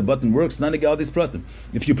wissen how the button works, not to get all these pratim.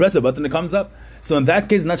 If you press a button, it comes up. So in that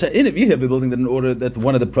case, not if you have a building that in order that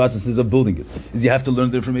one of the processes of building it is you have to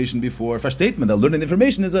learn the information before. Verstatement, that learning the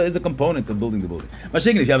information is a component of building the building.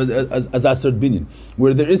 Mashiach, if you have a third binyan,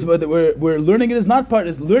 where learning it is not part,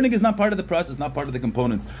 learning is not part of the process, not part of the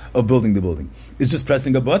components of building the building. It's just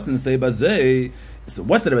pressing a button, say bazei. So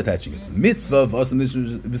what's the Rebbe attaching it? Mitzvah of the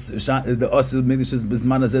Asil Mikdash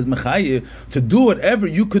Bisman says mechayev to do whatever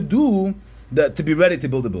you could do to be ready to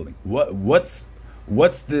build a building. What's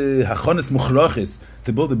the hachonis muchrachis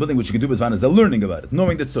to build a building which you can do bisman is learning about it,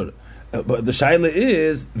 knowing that sort of. But the shaila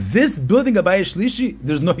is this building a bayis shlishi.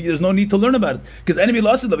 There's no need to learn about it because enemy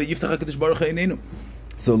lost it. Yiftach Hakadosh Baruch Hu einenu.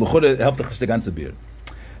 So l'chore helft dich the ganze beer.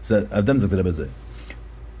 So Adam sagt der Rebbe so.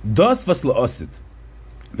 Das was lo asid.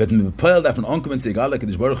 Wird mir bepeil davon ankommen, sie egal, like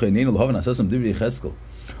Baruch Hu einenu l'hoven asasam divri Cheskel.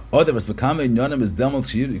 Oder was bekame in Yonem ist damals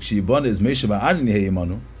ksiyibone ist Meshe va'arni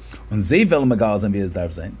heimanu und sie will magal sein, wie es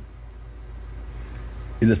darf sein.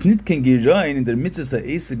 Das nicht kein Gerein in der Mitzvah sa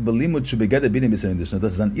Esek belimut shu begada binim Beis Hamikdash.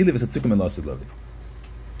 Das ist an Ile was Zukum Lasid Lavi.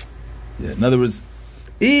 In other words,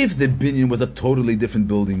 if the binyan was a totally different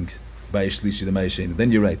building by Shlishi the Ma'asheni,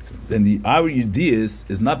 then you're right. Then our ideas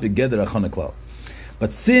is not begeder achana klal.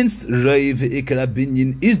 But since Rei ve'ikar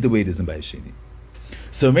binyan is the way it is in Ma'asheni,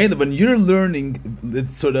 so when you're learning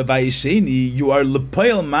sort of Vayisheni, you are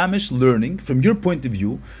L'Poel Mamish learning from your point of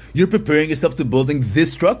view. You're preparing yourself to building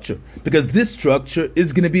this structure because this structure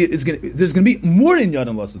there's going to be more in Yad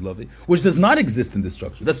and Lasid Lavi, which does not exist in this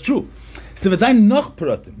structure. That's true. So noch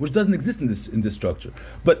pratim, which doesn't exist in this structure.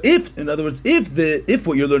 But if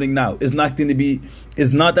what you're learning now is not going to be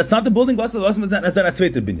that's not the building Lasid Lavi, that's not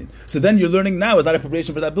zweiter binyan. So then you're learning now is not a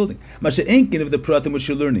preparation for that building. Mashe enkin of the pratim which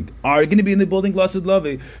you're learning are going to be in the building Lasid Lavi.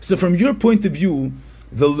 So from your point of view,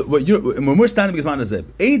 When we're standing because Manazeb,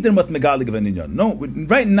 no,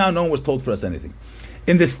 right now no one was told for us anything.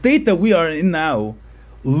 In the state that we are in now,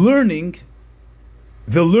 the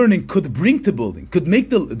learning could bring to building, could make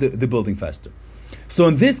the building faster. So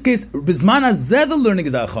in this case, Bisman Hazeh, the learning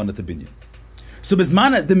is Achana to Binyan. So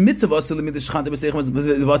Bisman, the mitzvah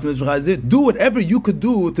do whatever you could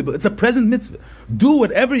do it's a present mitzvah. Do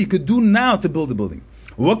whatever you could do now to build a building.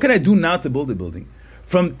 What can I do now to build a building?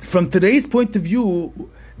 From today's point of view,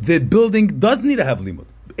 the building does need to have limud.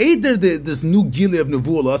 Either there's new gili of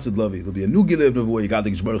nevuah l'asid lavi. There'll be a new gili of nevuah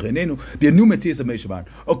yigadik shbaruch einenu. Be a new metzias of Masei-Bein.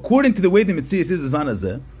 According to the way the metzias is Bisman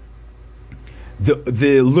Hazeh,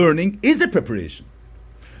 the learning is a preparation.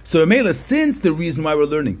 So Mela, since the reason why we're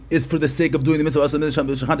learning is for the sake of doing the mitzvah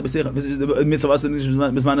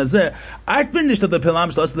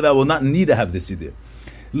I will not need to have this idea.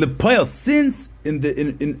 Since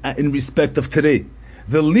in respect of today,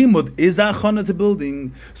 the limud is achana to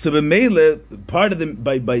building, so Mela, part of the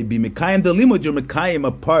by being mekayim the limud, you're mekayim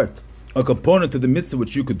a component of the mitzvah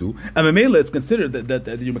which you could do, and Mela, it's considered that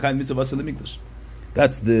you're mekayim mitzvah asal mikdash.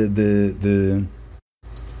 That's the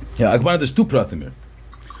Akbar. There's two pratim here.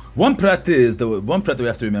 One prat we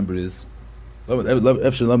have to remember is if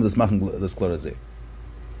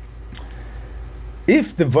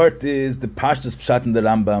the vart is the pashtus pshat in the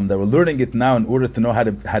Rambam that we're learning it now in order to know how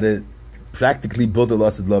to practically build a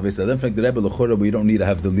lasid lavis. I don't think the Rebbe lechora we don't need to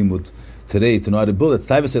have the limud today to know how to build it.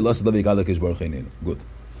 Good.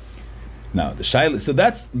 Now the shaila, so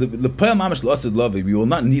that's the payal mamash lasid lavi. We will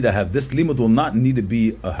not need to have this limud. Will not need to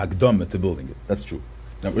be a hagdama to building it. That's true.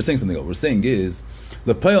 Now we're saying something else. We're saying is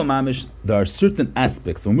the payal mamish. There are certain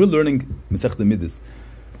aspects when we're learning Masechta Midas,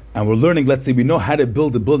 and we're learning. Let's say we know how to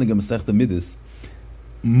build a building of Masechta Midas.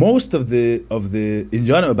 Most of the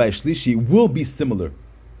Inyanim by Shlishi will be similar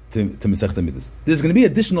to Masechta Midas. There's going to be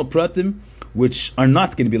additional pratim which are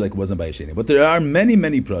not going to be like it was in Bayesheni. But there are many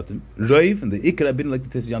pratim, Raiv and the Ikra bin, like the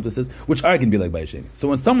Tesiyamta says, which are going to be like Bayesheni. So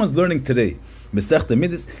when someone's learning today Masechta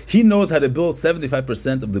Midas, he knows how to build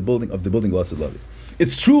 75% of the building Lasid Lavi.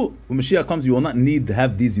 It's true, when Mashiach comes, you will not need to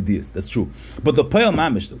have these ideas. That's true. But the Payal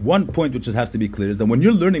Mamish, one point which has to be clear is that when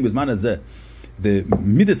you're learning with Manazeh, the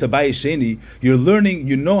Midas Abaye Sheni, you're learning,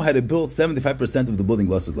 you know how to build 75% of the building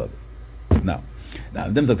Lasid Lavi. Now,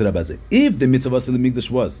 if the mitzvah of Mikdash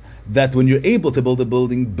was that when you're able to build a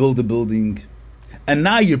building, and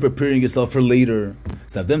now you're preparing yourself for later.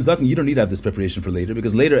 So you don't need to have this preparation for later,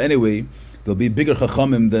 because later anyway there'll be bigger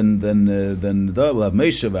chachamim than we'll have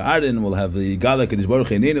Moshe Aaron, we'll have the Gala Kadosh Baruch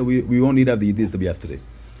Hu. We won't need to have the ideas that we have today.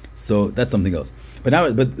 So that's something else.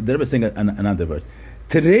 But the Rebbe is saying another word.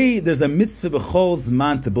 Today there's a mitzvah b'chol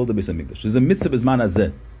zman to build a Beis Hamikdash. There's a mitzvah b'zman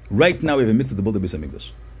hazeh. Right now we have a mitzvah to build a Beis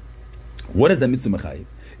Hamikdash. What is that mitzvah mechayiv?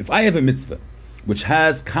 If I have a mitzvah which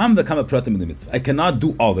has kam pratim in the mitzvah, I cannot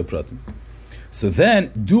do all the pratim. So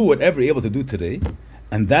then do whatever you're able to do today,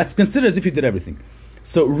 and that's considered as if you did everything.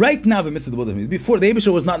 So right now the mitzvah to build a mitzvah. Before the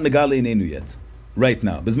Eibusher was not megale inenu yet. Right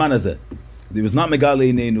now, b'zman hazeh, there was not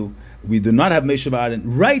megale inenu. We do not have Moshe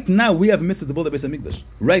Aaron. Right now we have a mitzvah to build a Beis Hamikdash.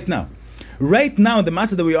 Right now, the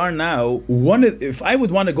matzah that we are now. If I would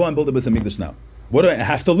want to go and build a Beis Hamikdash now, what do I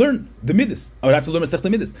have to learn? The midas. I would have to learn Masechta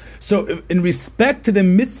Midas. So, in respect to the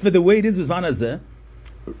mitzvah, the way it is with Zman Hazeh,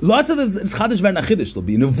 lots of it's chadash v'nachidish. There'll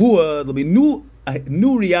be nevuah. There'll be new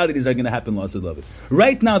realities are going to happen. Lots of it.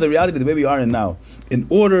 Right now, the reality the way we are in now,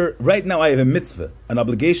 right now, I have a mitzvah, an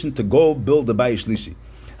obligation to go build the Bayis Shlishi.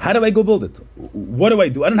 How do I go build it? What do I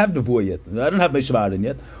do? I don't have nevuah yet. I don't have Moshe Aaron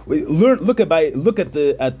yet. Look at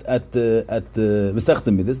the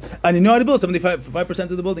Masechta Midas, and you know how to build 75%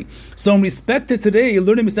 of the building. So in respect to today,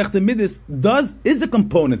 learning Masechta Midas is a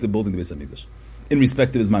component of building the Beis Hamikdash. In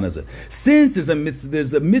respect to Bisman Hazeh, since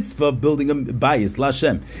there's a mitzvah of building a bayis,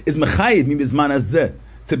 Lashem is mechayiv mi Bisman Hazeh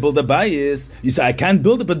to build a bayis. You say I can't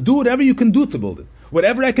build it, but do whatever you can do to build it.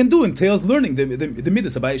 Whatever I can do entails learning the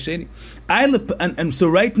midas of Bayesheni. And so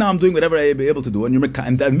right now I'm doing whatever I be able to do, and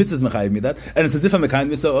that mitzvah is mechayiv me that, and it's as if I'm a kind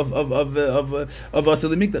mitzvah of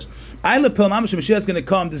Asel Mikdash. I lepel mamash Mashiach is going to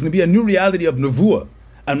come. There's going to be a new reality of nevuah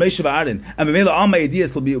and Moshe Aaron, and Memela all my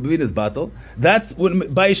ideas will be in this battle. That's when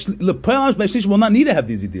Bayeshlish will not need to have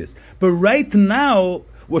these ideas. But right now,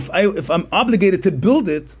 if I'm obligated to build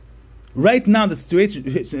it. Right now, the situation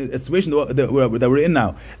that we're in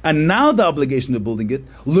now, and now the obligation of building it,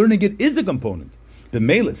 learning it is a component. The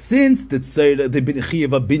mele, since the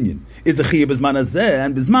chiyuv of binyan is a chiyuv b'zman hazeh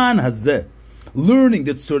and b'zman hazeh, learning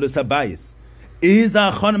the tzuras habayis is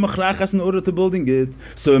a chana machrachas in order to building it.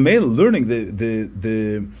 So mele, learning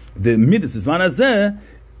the midas b'zman hazeh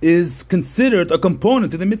is considered a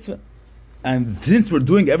component of the mitzvah. And since we're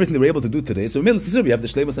doing everything that we're able to do today, so mele, we have the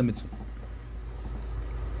shleimus and mitzvah.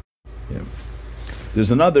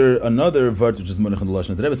 There's another vart which is monach in the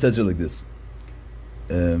lashon. The Rebbe says here like this.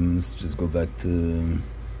 Let's just go back to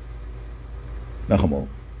Nachamol.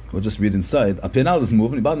 We'll just read inside. A penal is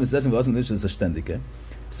moving. Bottom is essen was nicht ist ständig.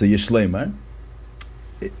 So Yeshleimer,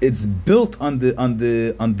 it's built on the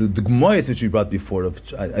Gmoyes which we brought before of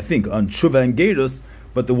I think on Tshuva and Gerus,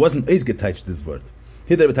 but there wasn't Eis getouched this word.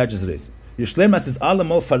 Here there attaches Reis. Yeshleimer is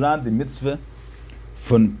allemal faran die Mitzvah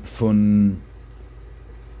von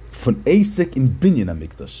Eisek in Binyan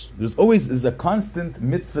HaMikdash. There's always is a constant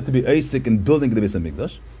mitzvah to be Eisek in building the Beis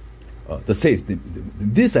HaMikdash. That says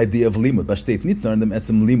this idea of limud, but steht nicht nur in dem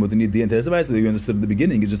etzem limud in the entire that we understood at the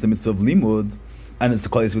beginning. It's just a mitzvah of limud, and it's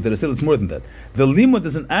called with the it's more than that. The limud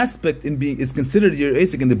is an aspect in being is considered your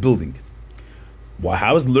Eisek in the building. Well,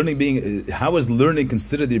 how is learning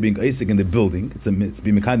considered your being Eisek in the building? It's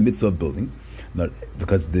being a kind of mitzvah of building. Not,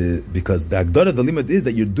 because the Agdara of the limud is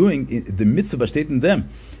that you're doing the mitzvah steht in them.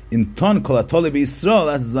 In ton kol atole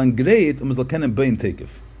b'Yisrael as zangreit umzalkenem bein tekef.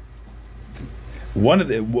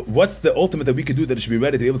 What's the ultimate that we could do that it should be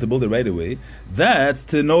ready to be able to build it right away? That's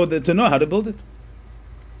to know how to build it.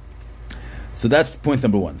 So that's point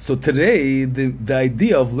number one. So today the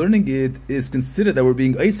idea of learning it is considered that we're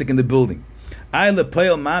being Eisek in the building.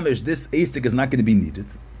 This Eisek is not going to be needed.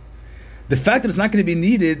 The fact that it's not going to be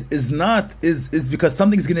needed is because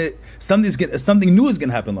something new is going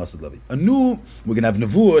to happen. We're going to have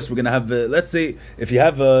nevuos. We're going to have let's say if you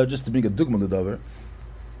have just to bring a dugma ledover,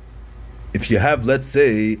 if you have let's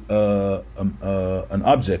say an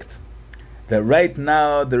object that right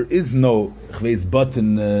now there is no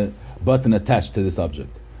button attached to this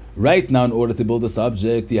object. Right now, in order to build this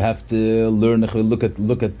object, you have to learn look at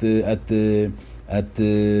the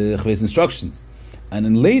instructions. And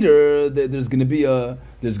then later, there's going to be a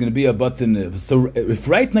button. So if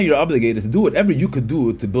right now you're obligated to do whatever you could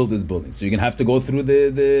do to build this building, so you're going to have to go through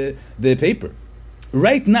the paper.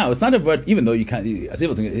 Right now, it's not a vart. Even though you can't,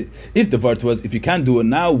 if the vart was, if you can't do it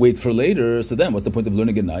now, wait for later. So then, what's the point of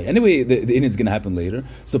learning it now? Anyway, the Iyun is going to happen later.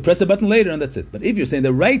 So press a button later, and that's it. But if you're saying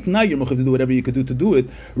that right now you're mechuyev to do whatever you could do to do it,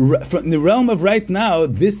 from the realm of right now,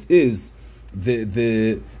 this is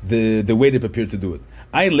the way to prepare to do it.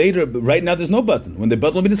 Right now, there's no button. When the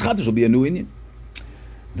button will be dischatesh, will be a new Iyun.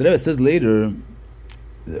 The Rebbe says later,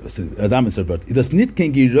 Adam is vart. It does not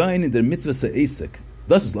kein gerein in der mitzvah se'esek.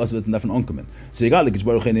 Das ist las wird davon ankommen. So egal, ich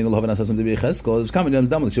baruch in el haven asasam de becheskel, es kann mir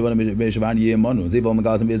damals schon wenn waren je Mann und sie wollen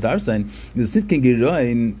gasen wie es darf sein. Das sit can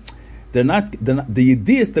gerein. The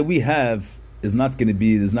ideas that we have is not going to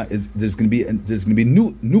be there's going to be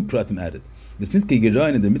new pratim added. Das sit can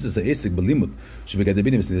gerein in der mitzvah se'esek belimud.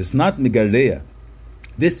 It's not megareya.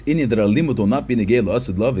 This Iyun that our limud will not be negel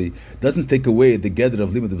asud lavi doesn't take away the gather of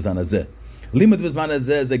limud b'zanazeh. Limud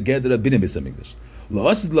b'zanazeh is a gather of binim b'samigdash.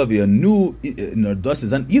 La'asid lavi, a new nardas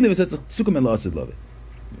is an ilim is tzukum and la'asid lavi.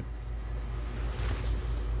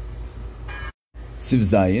 Siv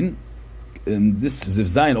Zayin, and this Siv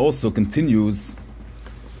Zayin also continues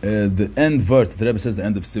the end vert. The Rebbe says the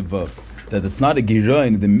end of Siv Vav, that it's not a gira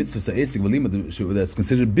in the mitzvah sa'esik v'limud that's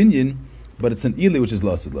considered binyan, but it's an ili which is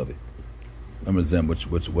la'asid lavi. What's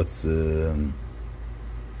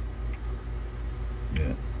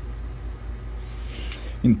yeah.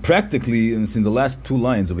 In practically, it's in the last two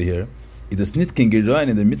lines over here. It does not can get right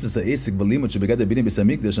in the mitzvah esik balimut shebegad binim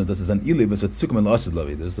b'samikdash, and this is an ili v'sat tzukum and la'asid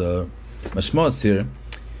lavi. There's a mashmos here,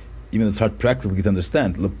 even though it's hard practically to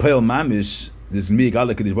understand. L'peil mamish, there's mi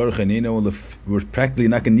gala kedish baruch haninu. We're practically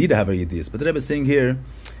not going to need to have our ideas. But the Rebbe is saying here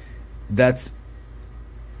that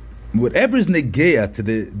whatever is negeya to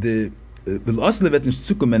the whatever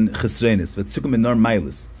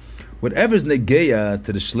is negeya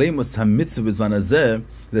to the shleimus hamitzvah b'zman,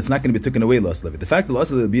 that's not going to be taken away. Lost levi. The fact that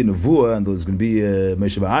lost levi will be a nevuah and there's going to be a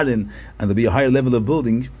Moshe Ba'arin and there'll be a higher level of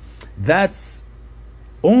building, that's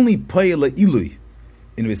only payela ilui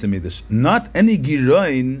in Beis Hamikdash, not any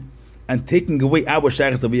giroin and taking away our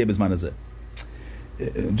shaykhs that we have b'zman.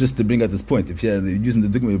 Just to bring out this point, if you're using the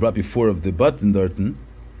dogma we brought before of the button darten.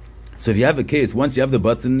 So if you have a case, once you have the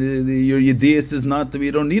button, your yedias is not. We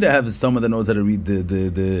don't need to have someone that knows how to read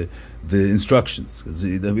the instructions, because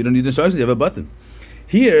we don't need instructions. You have a button.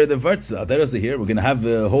 Here, the verse here, we're going to have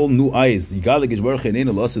a whole new eyes. Yigalig is baruch in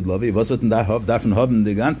losid lavi. Was wird denn da davon haben?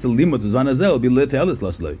 The ganze limud was vanazeh will be let alles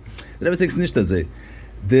losid lavi. The Rebbe says nicht das.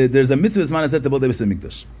 There's a mitzvah vanazeh to build the Beis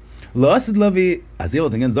Hamikdash. Losid lavi, as you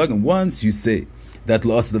again sagen, once you say that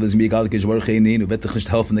lost of is me egal kish baruch in wird dich nicht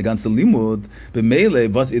helfen the ganze limud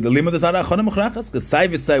bemele was the limud is not a khana mukhrachas because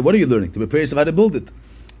say what are you learning to prepare yourself how to build it.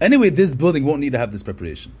 Anyway, this building won't need to have this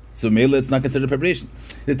preparation, so mele it's not considered preparation.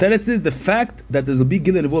 The teretz is the fact that there's a big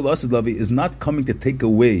gilin of all asid lavi is not coming to take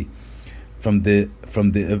away from the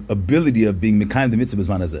ability of being Mekayim the mitzvah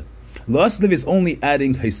b'zman hazeh. La'asud Levi is only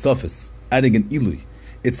adding Haysofis, adding an Ilui.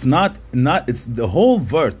 It's not, it's the whole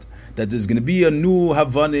vert that there's going to be a new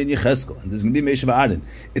Havana in Yecheskel, and there's going to be Meishav Adin.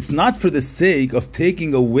 It's not for the sake of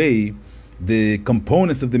taking away the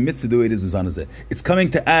components of the mitzvah the way it is in Zanazeh. It's coming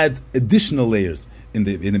to add additional layers in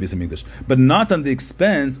the Beis Hamikdash, but not on the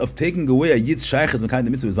expense of taking away a Yitz Shaychas and kind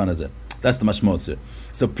of mitzvah Zanazeh. That's the mashmos here.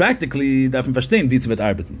 So practically, darf man verstehen, wie wird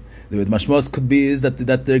arbeiten. The mashmos could be is that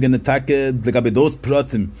they're going to tackle the gabedos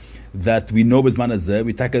pratim that we know is Zanazeh.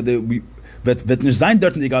 We tackle But nicht sein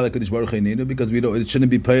dort in die Gala Kodesh Baruch Hu, because we don't, it shouldn't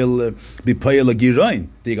be payal a giroin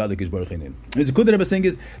the Gala Kodesh Baruch Hu. The good Rebbe saying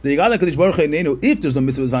is the Gala Kodesh Baruch Hu. If there's no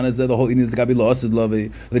mitzvah Zanazeh, the whole in is the Gabi La'asid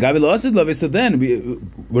Lavi. The Gabi La'asid Lavi. So then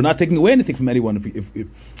we're not taking away anything from anyone.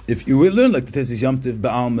 If you will learn like the Tesis Yamtiv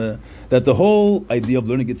Ba'alma, that the whole idea of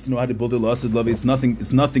learning gets to know how to build a La'asid Lavi.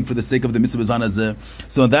 It's nothing for the sake of the mitzvah Zanazeh.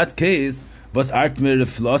 So in that case, we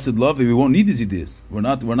won't need these ideas. We're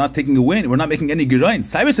not taking away. We're not making any gerain.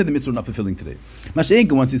 Cyrus said the mitzvah we're not fulfilling today.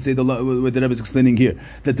 Masei-Bein, once you say what the Rabbi is explaining here,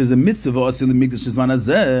 that there's a mitzvah asil mikdash shizman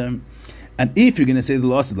hazeh, and if you're going to say the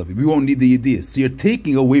loss of we won't need the ideas. So you're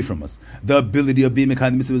taking away from us the ability of being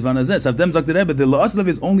mekayim mitzvah shizman hazeh. So Avdem Zak the Rebbe, the loss of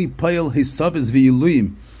is only payil hisafis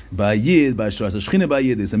v'yiluim. By Yid, by Shras Hashchina by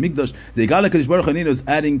Yid, there's a Mikdash. The Gala Kodesh Baruch Hu is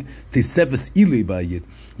adding Tisefes Ili by Yid,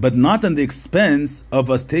 but not on the expense of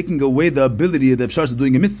us taking away the ability of the Shras of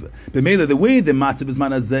doing a mitzvah. But mainly the way the Matzah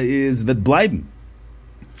B'zman Hazeh is vet bleiben.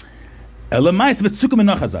 Elamais vet Zukum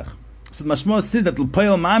Enachazach. So the Mashmos says that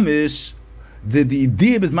L'Payel Mamish, the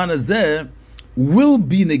idea B'zman Hazeh will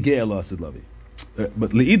be Negei Allah Asid Lavi.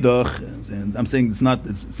 But leidach, and I'm saying it's not.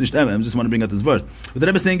 It's nicht I just want to bring out this verse. What the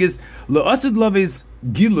Rebbe is saying is le'asid lavi's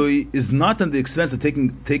gilui is not on the expense of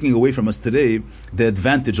taking away from us today the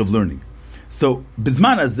advantage of learning. So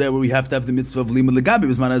bisman hazeh, where we have to have the mitzvah of limud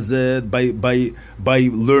legabi bisman hazeh, by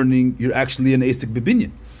learning, you're actually an asik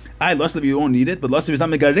bibinyan. Lost lavi you won't need it, but lost lavi is not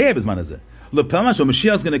megarei bisman hazeh. Lepelmash or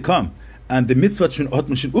Mashiach is going to come. And the mitzvah hat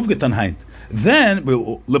man schon aufgetan heint. Then we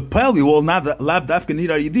will not lab dafka need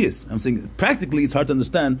our ideas. I'm saying practically it's hard to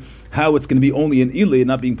understand how it's going to be only an ilay and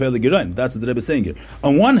not being payal gerein. That's what the Rebbe is saying here.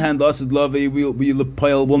 On one hand, la'asid lavi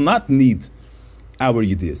will not need our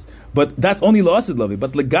ideas, but that's only la'asid lavi.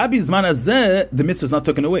 But legabi zman hazeh, the mitzvah is not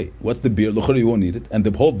taken away. What's the beer? L'chora you won't need it, and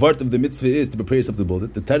the whole part of the mitzvah is to prepare yourself to build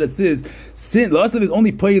it. The teretz is la'asid lavi is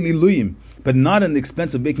only payal iluyim, but not at the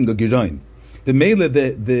expense of making a gerein. The mele,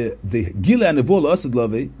 the Gila and Nevuah L'Asad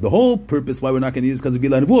Lavi, the whole purpose why we're not going to use is because of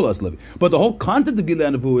Gila and Nevuah L'Asad Lavi. But the whole content of Gila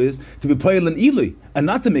and Nevuah is to be Payil and Ilui, and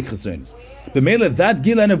not to make Chesarnis. The mele, that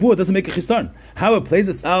Gila and Nevuah doesn't make a Chesarn. How it plays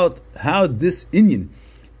us out, how this Iyun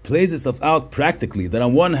plays itself out practically, that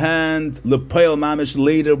on one hand, L'Payil Mamish,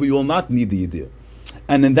 later we will not need the idea.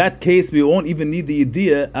 And in that case, we won't even need the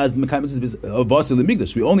idea as the Mekayim of Vasil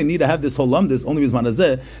Mikdash. We only need to have this whole lamdis, only with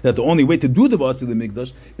Manazeh, that the only way to do the Vasil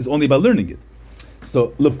Mikdash is only by learning it.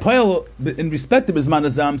 So, L'Payel, in respect to Bizman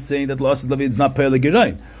Hazeh, I'm saying that L'Asid Lavi is not Payel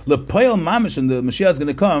Gerain. L'Payel Mamish, and the Mashiach is going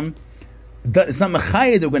to come, that it's not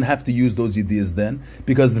Machayed that we're going to have to use those ideas then,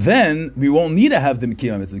 because then we won't need to have the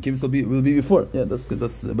Mekiyam Mitzvah. The Mekiyam will be before. Yeah, that's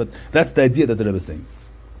but that's the idea that the Rebbe is saying.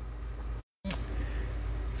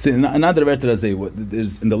 See, another Rebbe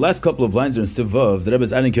there's in the last couple of lines in Sivav, the Rebbe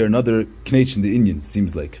is adding here another knetch in the Iyun,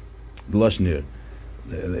 seems like. The Lashon here.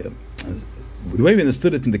 The way we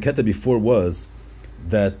understood it in the Keta before was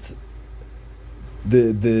that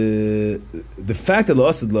the fact that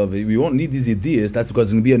L'Asid Lavi, we won't need these ideas, that's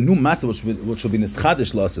because there's going to be a new matzah which will be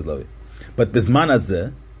Nischadish L'Asid Lavi. But Bizman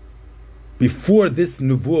Hazeh, before this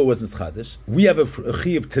Nevuah was Nischadish, we have a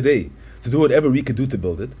chiyuv today to do whatever we could do to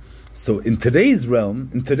build it. So in today's realm,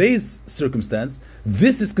 in today's circumstance,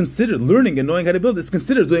 this is considered, learning and knowing how to build it is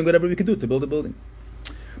considered doing whatever we could do to build a building.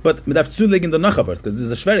 But we have to leg in the nachavart, because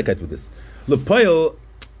there's a schwerigkeit with this. L'Payel,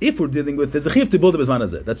 if we're dealing with, there's a chiyuv to build a Bizman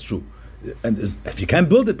Hazeh, that's true. And if you can't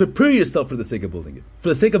build it, prepare yourself for the sake of building it. For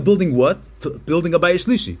the sake of building what? For building a Bayis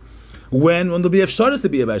Shlishi. When there'll be Efsharis to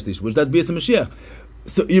be a Bayis Shlishi, which that's B'yas Mashiach.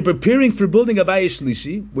 So you're preparing for building a Bayis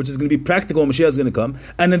Shlishi, which is going to be practical when Mashiach is going to come,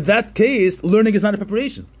 and in that case, learning is not a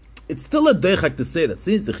preparation. It's still a deichak to say that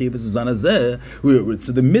since the chiyuv is Bizman Hazeh,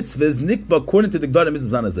 so the mitzvah is nikba according to the Gdarim is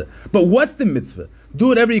Bizman Hazeh. But what's the mitzvah? Do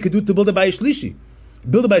whatever you could do to build a Bayis Shlishi.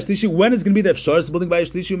 Build a Bayis Shlishi. When is going to be the Efshar? Building Bayis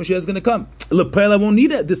Shlishi, Mashiach is going to come. L'Payel won't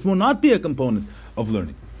need it. This will not be a component of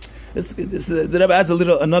learning. The Rabbi adds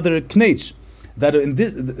another knetch that in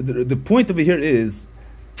this the point over here is,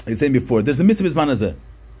 I was saying before, there's a mitzvah Bizman Hazeh.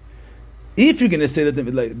 If you're going to say that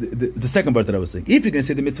the second part that I was saying, if you're going to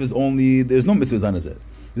say the mitzvah is only, there's no mitzvah Bizman Hazeh.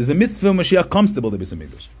 There's a mitzvah Mashiach comes to build a Beis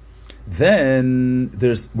Hamikdash. then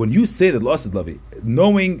there's, when you say that lost Lavi,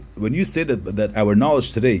 knowing, when you say that our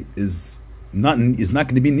knowledge today is not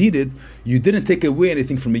going to be needed, you didn't take away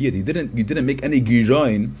anything from a yid. You didn't make any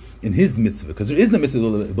giroin in his mitzvah, because there is no mitzvah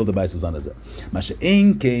to build a bayis b'zman hazeh.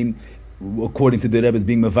 Masei-Bein came, according to the Rebbe,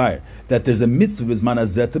 being mavir, that there's a mitzvah b'zman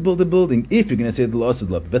hazeh to build a building if you're going to say the lost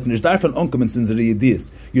Lavi. But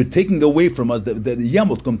you're taking away from us the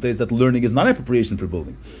yamot kumtes, that learning is not a preparation for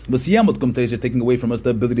building. But yamot kumtes, you're taking away from us the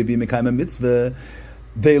ability to be mekayim a mitzvah.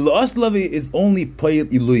 The lost Lavi is only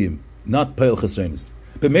payil iluyim, not payil chesrenis.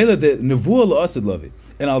 But mele the nevuah la'asad lavi,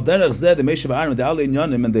 and al derech zeh the meishav ha'arim, the alei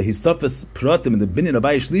inyanim, and the hisafas pratim, and the binyan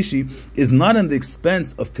abai shlishi is not at the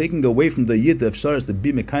expense of taking away from the yid of sharas to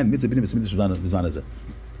be mekayim mitzvah binyan b'smidish b'zman hazeh.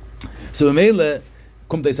 So mele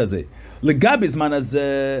kum deis hazeh legabi zman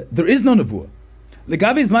hazeh there is no nevuah.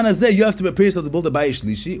 Legabi zman hazeh you have to prepare yourself to build a abai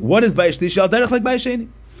shlishi. What is abai shlishi? Al derech like abai sheni.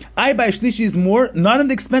 I by shlishi is more, not at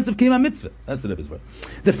the expense of kiyum mitzvah. That's the Rebbe's word.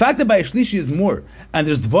 The fact that by shlishi is more, and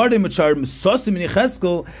there's dvarim which are misosim in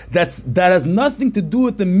Yecheskel, that has nothing to do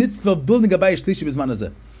with the mitzvah of building a by shlishi b'zman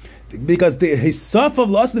hazeh. Because the hisaf of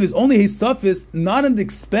lost is only hisaf is not at the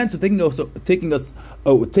expense of taking away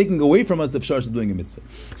from us the pshar of doing a mitzvah.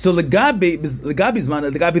 So legabi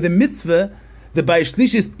the mitzvah, the by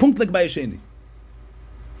shlishi is punkt like by sheni.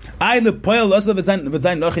 Those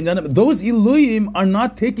iluyim are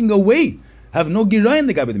not taking away, have no giroin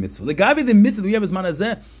the gabi the mitzvah. The gabi the mitzvah we have is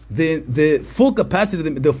manazeh, the full capacity,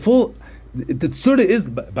 the tzura is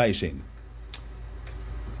by Yishen.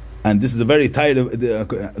 And this is a very tired of the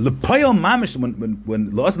payal mamish.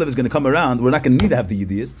 When Lo'aslev is going to come around, we're not going to need to have the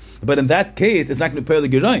yidiyas. But in that case, it's not going to pay the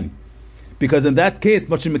giroin, because in that case,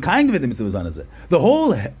 much in mekayim the mitzvah is manazeh. The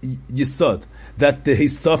whole yisod that the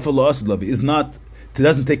hisaf Lo'aslev is not. It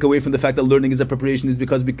doesn't take away from the fact that learning is a preparation, is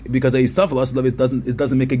because a Yisaf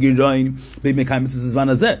doesn't make a giroin,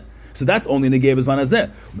 so that's only in the Geib Zman Hazeh.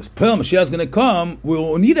 When Mashiach is going to come, we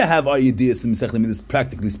will need to have our ideas in Masechet,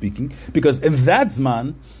 practically speaking, because in that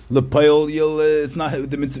Zman, it's not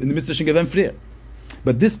the mitzvah should give them free.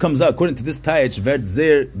 But this comes out according to this Tayach Vert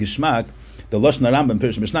Zer Gishmak, the Lashon Rambam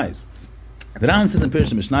Pirish Mishnayis. The Rambam says in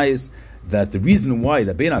Pirish Mishnayis that the reason why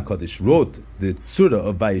Rabbi HaKadosh wrote the Tzura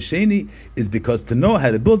of Bayesheni is because to know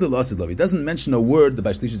how to build a Lasid Love. He doesn't mention a word, the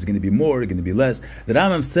Bayeshlish is going to be more, going to be less. The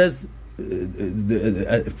Rambam says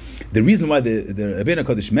the reason why the Rabbi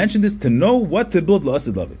HaKadosh mentioned this, to know what to build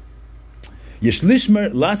Lasid Love.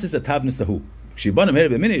 Yeshlishmer Lasis Atavnis Sahu. Shibanim Her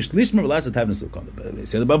B'Minei Yeshlishmer Lasis Atavnis Sahu.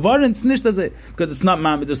 Say the Bavaran, it's nicht because it's not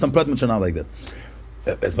Mam, there's some pratim which are not like that.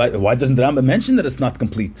 Why doesn't the Rambam mention that it's not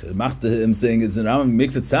complete? Him saying it's the Rambam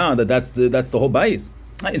makes it sound that that's the whole bias.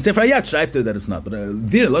 In Sefer Hayat schreibt that it's not, but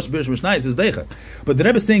there Losh Birish Mishnah is deicha. But the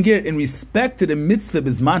Rebbe is saying here, in respect to the mitzvah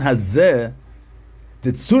b'zman hazeh,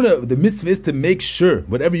 the tzura, the mitzvah is to make sure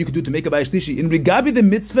whatever you can do to make a bayis shlishi. In regabi the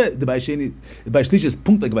mitzvah, the bayis shlishi is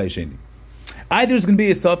punkt like bayis sheni. Either it's going to be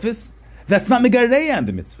a sofis that's not megareya in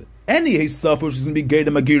the mitzvah. Any a sofis which is going to be geir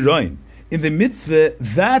magiroin in the mitzvah,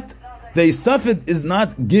 that the Yisafid is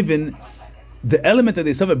not given, the element that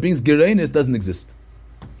the Yisafid brings Gereinis doesn't exist.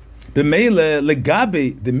 B'meile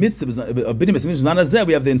legabe the mitzvah of binim esminim nanazeh,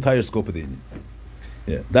 we have the entire scope of the Indian.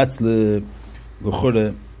 Yeah, that's the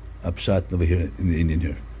l'chore apshat over here in the Indian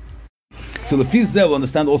here. So the Fizeh will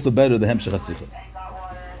understand also better the Hemshech HaSicha.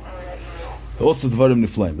 Also Dvarim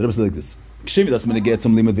Niflaim. The Rebbe says like this: Kshemi das mene get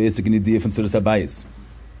some limit ve'esik in idea from Suras Habayis.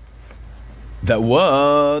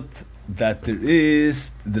 That there is,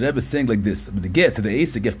 the Rebbe is saying like this: to get to the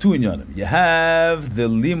Asik, you have two inyanim. You have the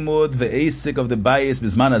limud, the Asik of the bayis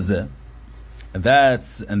bizman hazeh,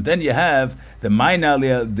 and then you have the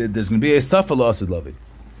ma'inalia. There's going to be a safa losid lavi.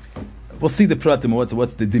 We'll see the pratim.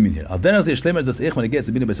 What's the dimin here? Al derech zeh shlemer das ich when it gets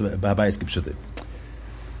the binyan bayis kipshute.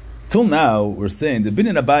 Till now, we're saying the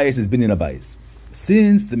binyan bayis is binyan bayis.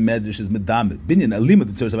 Since the medrash is medamid, binyan alimud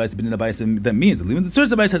the tzuras bayis, binyan bayis, that means the limud the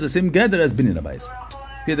tzuras bayis has the same gather as binyan bayis.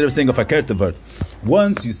 Here they're saying of a character word.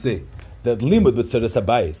 Once you say that limud b'tzeres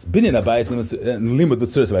habayis, binyan habayis and limud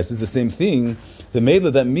b'tzeres habayis is the same thing, the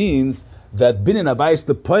meila that means that binyan habayis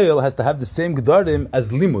the poil has to have the same gedarim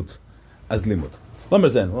as limud.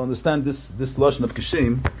 We'll understand this lashon of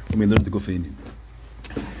kashem when we learn the gufeini.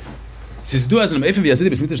 Since du as an efen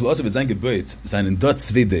v'yazidi b'smitish l'osav et zayin gebeit zayin dot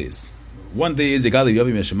 2 days. One day is Yigale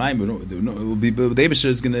Yavim Yeshamayim. It will be the Eibusher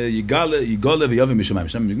is going to Yigale Yavim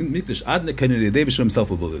Yeshamayim. Mikdash Adne Kenny the Eibusher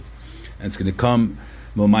himself will build it, and it's going to come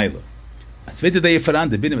Milmaila. At zweite day Faran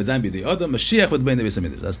the Binim Zayin B'Dei Adam Mashiach with Bein Beis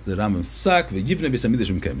Hamidrash. That's the Rambam Sak v'Yivne Beis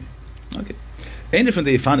Hamidrash Mekemi. Okay. Eine von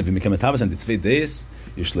der Yifane wie Mekemi Tavas and the 2 days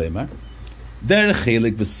Yishleimar. Der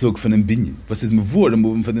Chelek v'Sug von dem Binyan. Was ist Mavur, der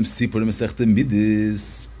Movement von dem Sipur, der Mesechte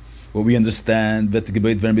Midis. what we understand, wird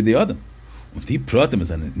Gebet werden bei die Adam. Und die Praten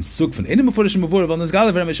sind in Zug von einem Mefurischen Mevor, weil das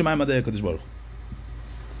Gale werden mit Shemaim Adei HaKadosh Baruch.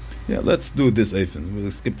 Yeah, let's do this even.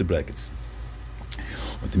 We'll skip the brackets.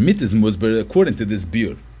 And the mitzvah was according to this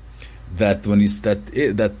beer that when he's that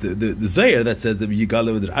the Zayar that says that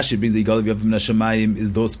Yigala with Rashi brings the Yigala Yavim Nashamayim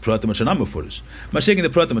is those pratim which are not mefurish. Mashiach the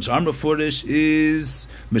pratim which are mefurish is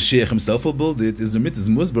Mashiach himself will build it. Is the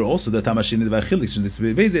mitzvah musber also that Hamashin the Vachilik it's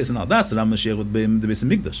bezes and all that's Ram Mashiach would be the Beis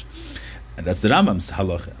Hamikdash. And that's the Rambam's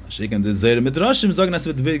halacha. Mashiach and the Zayar Midrashim sagen as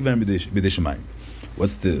with Weg werden b'deshamayim.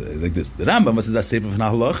 What's the like this? The Rambam was that sefer von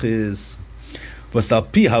halacha is was al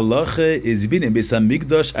pi halacha is bin in Beis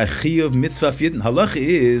Hamikdash a chiyuv mitzvah fiyden. Halacha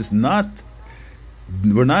is not.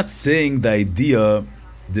 We're not saying the idea.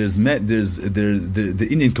 There's the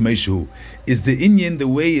Indian kameshu is the Indian the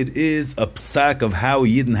way it is a psak of how a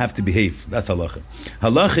yidden have to behave. That's halacha.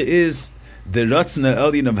 Halacha is the ratzna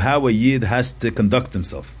elyon of how a yid has to conduct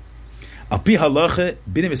himself. Al pi halacha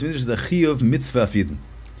bin in Beis Hamikdash is a chiyuv mitzvah fiyden.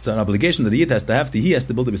 It's an obligation that a yid has to have to. He has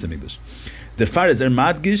to build a Beis Hamikdash. The far is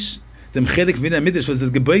madgish. Dem Chelek min Midrash was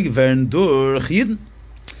it geboig werden durch Yidden.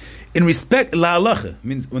 In respect la halacha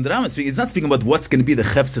means when the Rambam is speaking, he's not speaking about what's going to be the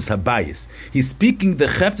cheftes habayis. He's speaking the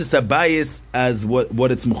cheftes habayis as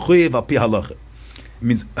what it's mechuyev al pi halacha. It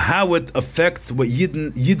means how it affects what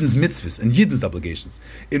Yidden's mitzvahs and Yidden's obligations.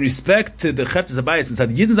 In respect to the cheftes habayis inside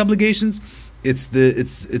Yidden's obligations, they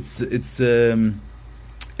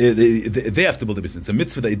have to build a business. It's a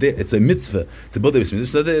mitzvah. It's a mitzvah to build a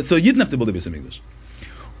business. So Yidden have to build a business in English.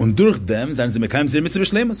 Und durch dem sind sie mekayim zir mitzvah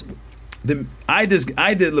shleimus.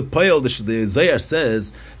 Either lepoil the Zayar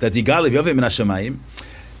says that Yigal Yavim min Hashamayim.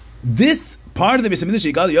 This part of the Beis Hamikdash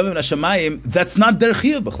Yigal Yavim min Hashamayim, that's not der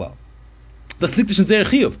chiyuv b'chlal. Das liegt nicht in der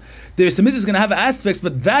chiyuv. The Beis Hamikdash is going to have aspects,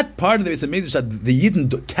 but that part of the Beis Hamikdash that the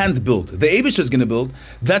Yidden can't build, the Eibush is going to build.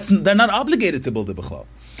 They're not obligated to build it b'chlal.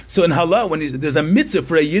 So in Halal, when there's a mitzvah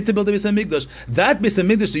for a yid to build a Beis Hamikdash, that Beis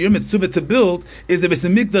Hamikdash that you're mitzvah to build is a Beis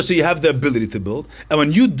Hamikdash that you have the ability to build. And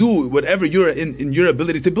when you do whatever you're in your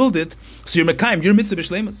ability to build it, so you're mekayim, you're mitzvah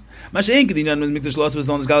b'shleimus.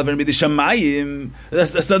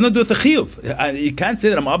 That's not do with the chiyuv. You can't say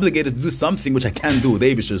that I'm obligated to do something which I can't do.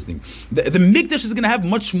 The Eibusher's thing. The Mikdash is going to have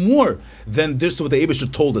much more than this what the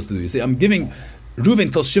Eibusher told us to do. You see, I'm giving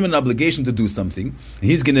Reuven tells Shimon an obligation to do something.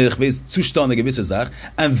 He's going to zustellen a gewisse Sach,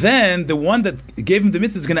 and then the one that gave him the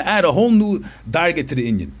mitzvah is going to add a whole new darget to the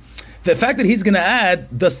Inyan. The fact that he's going to add,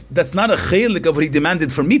 that's not a chelik of what he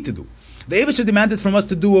demanded for me to do. The Eibusher demanded from us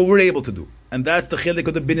to do what we're able to do, and that's the chelik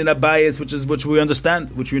of the binyan abayis, which we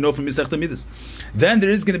understand, which we know from Masechta Midas. Then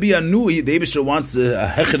there is going to be a new. The Eibusher wants a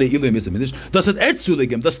hechere ilu in Masechta Midas. Does it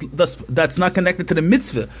erzuligim? That's not connected to the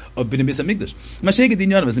mitzvah of binyan Masechta Midas. Mashege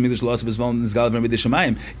dinyan Masechta Midas lost his valn is galver mit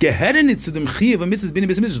Shemayim. Geheren it zu dem chiyuv mitzvah binyan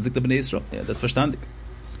Masechta Midas. Liegt der Bnei Yisrael. Yeah, that's verstandig.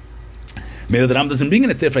 Maybe the Ram doesn't bring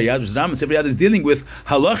in it Sefer Yad, which the Ram Sefer Yad is dealing with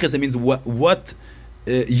halachas. It means what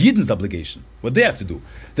Yidden's obligation, what they have to do.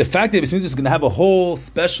 The fact that Beis Hamikdash is going to have a whole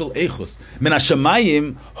special eichus min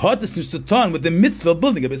hashamayim hat es nicht zu tun with the mitzvah of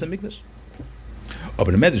building a Beis Hamikdash.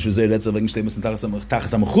 Aber the Medrash was that's wegen Shleimus and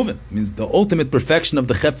Tachas HaMechuven means the ultimate perfection of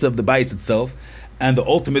the chefza of the bayis itself, and the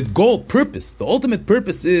ultimate goal, purpose. The ultimate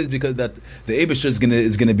purpose is because that the Eibusher is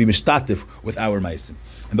going to be mishtatif with our maisim,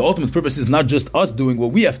 and the ultimate purpose is not just us doing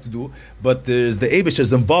what we have to do, but there's the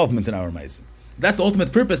Eibusher's involvement in our maisim. That's the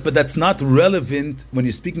ultimate purpose, but that's not relevant when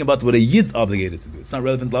you're speaking about what a Yid's obligated to do. It's not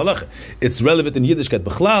relevant to halacha. It's relevant in Yiddishkeit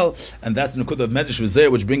b'chlal, and that's the Nukud of Medrash V'zer,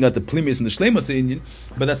 which bring out the Plimis and the Shleimus Inyan,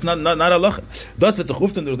 but that's not halacha. Das wird sich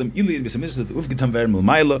aufgetan durch dem Ili in Beis Hamikdash, das aufgetan werden mil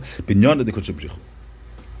Maila, Binyana de Kutsche Brichu.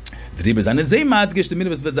 Der Rebbe ist eine sehr madgish, der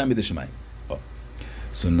Minibus wird sein mit der Shemayim.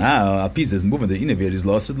 So now, Apis is moving the inner is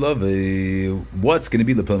lost love. What's going to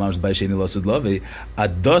be the Pelamash by Shani lost love?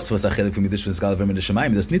 Ados was a Chelek from Midish was Galver in the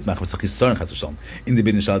Shemaim. Das nicht machen, was ich sorgen has schon. In the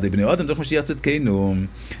Binishal de Bnei Adam doch mach jetzt kein mit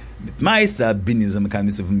Maisa bin is am kein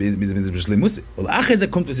Miss von Shleimus. Well, achze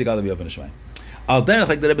kommt was egal wie auf in the Shemaim. Al der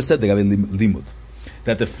like the Rebbe said, limud.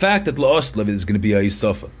 That the fact that lost love is going to be a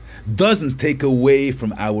Yisofa doesn't take away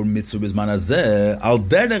from our mitzvah bizman hazeh. Al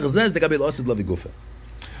der zeh the gabe lost love gufa.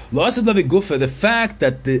 The fact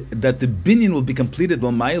that the binyan will be completed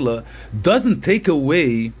on Maila doesn't take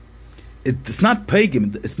away. It's not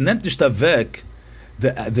pagan. It's not just avek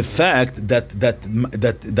the fact that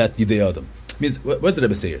Yidei Adam means. What did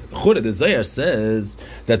Rabbi say here? The Zayar says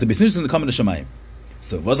that the business is going to come in the Shemayim.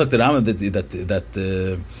 So what's like the Rambam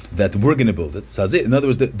that we're going to build it? So in other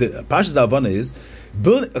words, the Parshas Havana is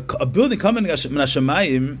a building coming in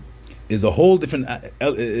Shemayim. Is a whole different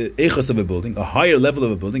echos of a building, a higher level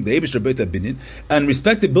of a building. The Eibush Rabbi Binyan, and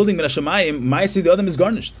respect the building min hashamayim. Masei the Adam is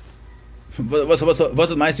garnished. What's it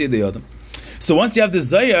Masei the Adam? So once you have the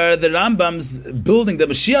Zayar, the Rambam's building that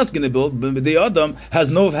Mashiach is going to build, the Adam has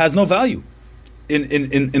no value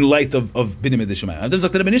in light of Binim Edeshamayim. And there's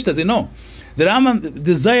like the Rabbi Nishta, no. The Rambam,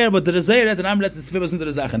 the Zayar, but the Zayar, the Rambam lets the Sfibas into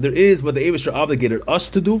the Zachen. There is what the Eibusher obligated us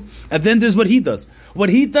to do, and then there's what he does. What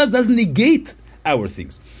he does doesn't negate our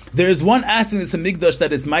things. There is one aspect that's a Mikdash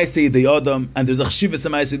that is Masei Adam, and there's a Chshivas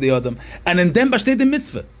Masei Adam, and in them bashtet the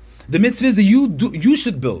mitzvah. The mitzvah is that you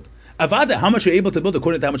should build. Avada, how much you're able to build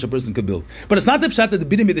according to how much a person could build. But it's not the pshat that the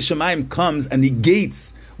Bidim B'Shamayim comes and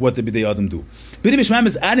negates what the B'dei Adam do. Bidim B'Shamayim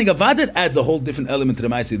is adding Avada, it adds a whole different element to the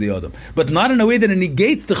Masei Adam, but not in a way that it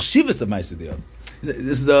negates the chshivas of Masei Adam.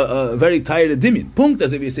 This is a very tired dimion. Punkt,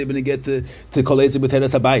 as if you say when you get to Koletzi with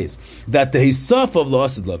Teres Habayis, that the Hisaf of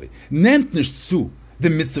La'asid Lavi nehmt nicht zu the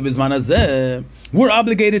mitzvah is manazeh. We're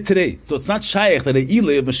obligated today, so it's not shaykh that a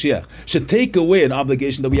ilay of Mashiach should take away an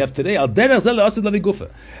obligation that we have today. Al derech zeh le'asid lavi gufa.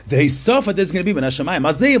 The hisaf that is going to be ben hashamayim.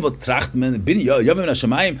 Azeh yavot trachtman bin yavim ben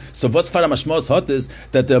hashamayim. So what's far mashmos hot is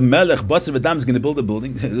that the melech basar v'dam is going to build a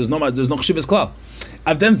building. There's no chshivas klal.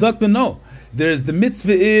 Avdem zakben no. There's the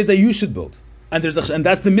mitzvah is that you should build. And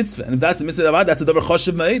that's the mitzvah. And if that's the mitzvah, that's a davar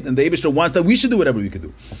choshev ma'id. And the Eibishter wants that we should do whatever we could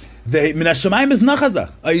do. The min hashamayim is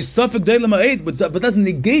nachazach. A yisafik deila ma'id, but doesn't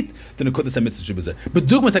negate the nekudas mitzvah shebazeh. But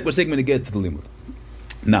dugmas like we're saying when we get to the limud.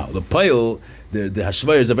 Now the pile, the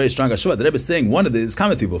hashvayah is a very strong hashvayah. The Rebbe is saying one of the is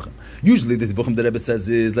kamat tivuchim. Usually the tivuchim the Rebbe says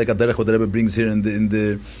is like a derech what the Rebbe brings here in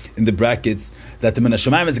the brackets that the min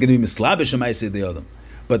hashamayim is going to be mislabish Masei the Adam.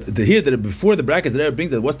 But here, before the brackets, the Rebbe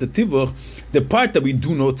brings that what's the tivuch? The part that we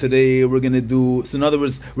do know today, we're going to do. So in other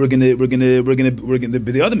words,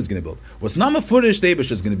 the Adam is going to build. What's not mafurish, the Eibush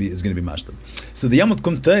is going to be mashtam. So the Yamut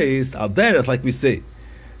Kum Teis al derech, like we say,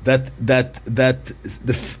 that the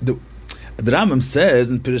Rambam says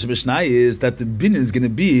in Pirish Mishnah is that the bin is going to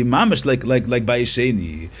be mamash like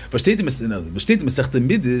Bayesheni. V'shteitim Masechta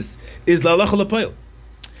Midis is la halacha l'poil.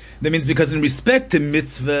 That means because in respect to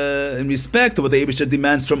mitzvah, in respect to what the Eibusher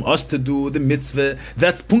demands from us to do, the mitzvah,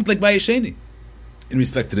 that's punkt like Bayesheni. In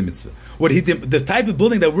respect to the mitzvah. The type of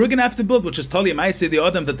building that we're going to have to build, which is Tali Masei the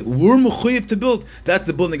Adam, that we're mechuyev to build, that's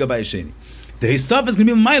the building of Bayesheni. The Hisaf is going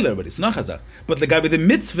to be Mailer, but it's not Chazak. But the guy with the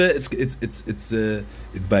mitzvah, it's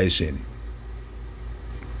Bayesheni.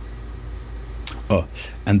 Oh,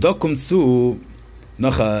 and da kommt zu,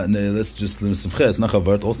 let's just nacha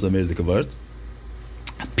word, also a merdike word.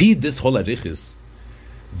 This whole arichis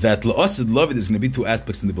that la'asid lavid is going to be two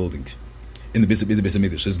aspects in the building, in the Beis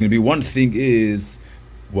Hamikdash. There's going to be one thing is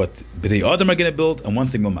what B'nai Adam are going to build, and one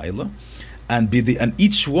thing Ma'ila, and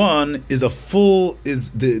each one is a full there's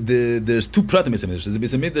two pratim Beis Hamikdash. There's a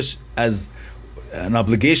Beis Hamikdash as an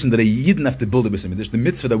obligation that a yidden have to build a Beis Hamikdash. The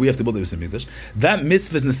mitzvah that we have to build a Beis Hamikdash. That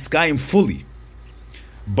mitzvah is neskayim fully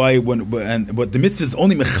by but the mitzvah is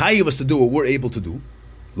only mechayev us to do what we're able to do.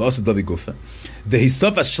 The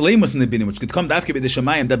hisaf as shleimus in the binim, which could come to afke b'dei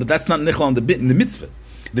shamayim, but that's not nichal in the mitzvah.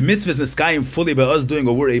 The mitzvah is neskayim fully by us doing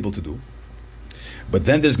what we're able to do. But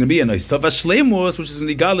then there's going to be a hisaf as shleimus, which is going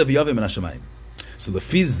to be galev yavim and hashamayim. So the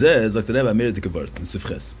fiz is like the Rebbe Amir Dikavart in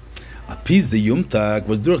Sifches. A piz the yumtag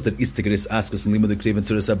was durch der istigris askus in limud kreven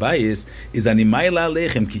zuras abayis is animayla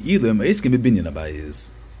lechem ki ilum eiskem bebinyan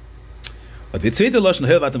abayis. But the zweite Lashon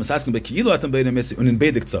Hel vatam asking be kiilo atam beine mesi und in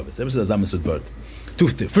bedik tzavis. Ever says azamas word.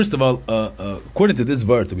 First of all, according to this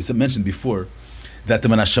word that we mentioned before, that the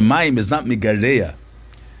Man HaShamayim is not migareya,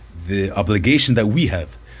 the obligation that we have.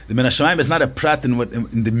 The Man HaShamayim is not a prat in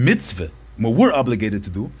the mitzvah, what we're obligated to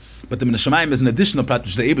do, but the Man HaShamayim is an additional prat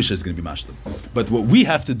which the Eibusher is going to be mashtam. But what we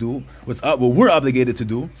have to do, what we're obligated to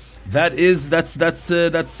do, that's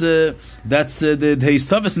the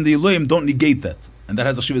Heisavis and the Elohim don't negate that, and that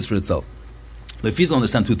has a shivas for itself. The Lefis will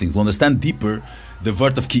understand two things. We'll understand deeper the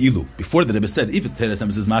word of Ki'ilu. Before the Rebbe said, if it's Teres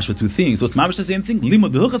Emes is mash for two things, so it's mamash the same thing.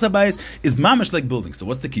 Limud b'hilchas habayis is mamash like building. So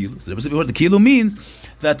what's the Ki'ilu? So the Rebbe said before, the Ki'ilu means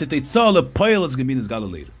that the Teitzal, a poil is going to be in his gala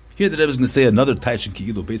later. Here the Rebbe is going to say another Taich in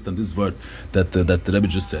Ki'ilu based on this word that the Rebbe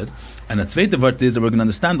just said. And the zweite word is that we're going to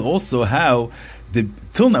understand also how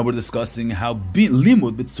till now we're discussing how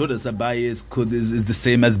limud b'tzuras abayis is the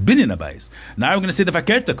same as binyan abayis. Now we're going to say the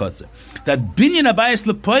fakerta kotze that binyan abayis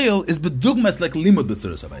lepoil is bedugmas like limud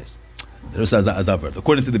b'tzuras abayis. The Rebbe says azavert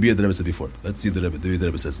according to the beer the Rebbe said before. Let's see the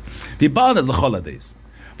Rebbe says. The bald as l'chol days.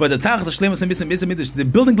 But the tachas shleimus and bisam the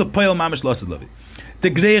building lepoil mamish losid lavi. The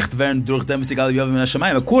greicht werden durch dem sigal yavim and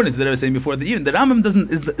hashamayim. According to the Rebbe saying before, that even the Rambam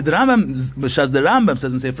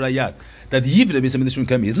says in Sefer Hayat that Yivre B'Sam Midishim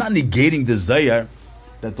Kami is not negating the Zayar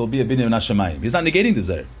that will be a Binyan Hashamayim. He's not negating the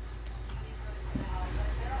Zayar.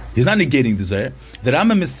 He's not negating the Zayar. The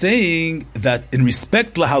Rambam is saying that in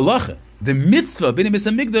respect to halacha, the mitzvah Binyan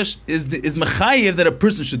B'Sam Mikdash is mechayev that a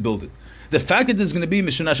person should build it. The fact that there's going to be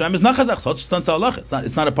Mishun Hashem is not chazak.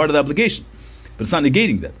 It's not a part of the obligation, but it's not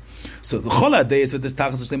negating that. So the Chola days with this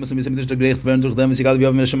Tachas Shlemus und Mitzvah gerecht werden durch dem, was egal wie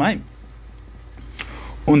auf Shemayim.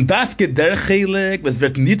 Und dafke der Chelek, was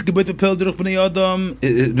wird nicht gebeut durch Bnei Adam,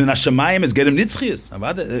 Min Hashemayim is gerem nitzchies.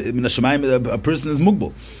 Min Hashemayim, a person is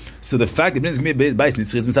mugbal. So the fact that Bnei is going to be bais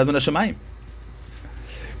nitzchies inside Min Hashemayim.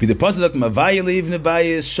 Wie der Pasuk sagt, Mavai leivne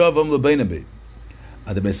bayis shavam lebeina bei.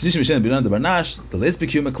 At the Beis Rishon Mishen Binan the Barnash, the lesbic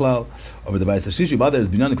human cloud, over the Beis Rishon, but there is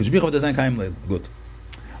Binan Kushbich of the Zayin Kaim Leil. Good.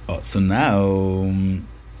 Oh, so now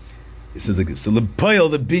it says like so the pile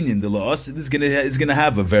the binyan the laws is going to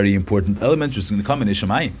have a very important element which is going to come in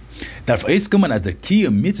Shemayim. Darf es kommen at der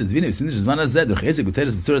Kiyum mitzvahs wenn es nicht man azad durch ese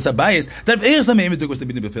guteres b'tzuras habayis darf sam mit du was the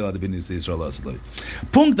binyan befehl the binyan Israel lost love.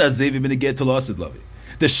 Punkt as they when get to lost love.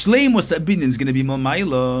 The Shleimus Abinin is going to be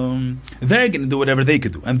Malmaila. They're going to do whatever they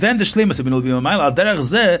could do. And then the Shleimus Abinin will be Malmaila. Al derech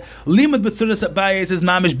zeh, limud b'tzuras habayis is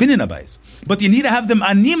mamish binin habayis. But you need to have them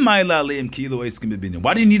ani maila aleim kilo eskim b'binin.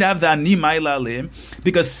 Why do you need to have the ani maila aleim?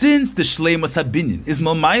 Because since the Shleimus Abinin is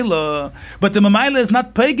Malmaila, but the Malmaila is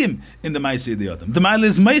not pagim in the Masei-Bein. The Malmaila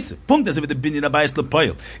is Masei. Punkt as if the binyan habayis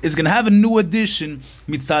lepoil is going to have a new addition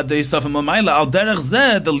mitzad the Yisaf and Malmaila. Al derech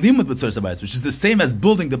zeh, the limud b'tzuras habayis, which is the same as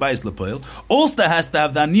building the bayis lepoil, also has to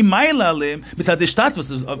have the ani maila aleim mitzad the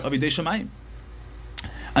status of Idei Shemayim.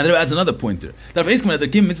 And there adds another pointer. Darf es kommen, der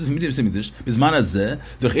Kim mitzvah mit dem Semidisch, bis man azeh,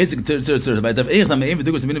 durch esig bei darf ich am Ende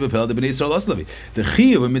durch Bnei Bepel, der Bnei Israel Oslavi. Der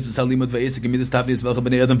Chiyuv mitzvah salimut ve'esig mit des Tavnis welche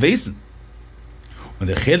Bnei Adam wissen. Und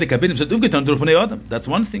der Chelek Kaplan wird aufgetan durch Bnei Adam. That's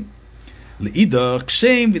one thing. Leidach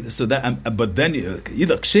kshem so that but then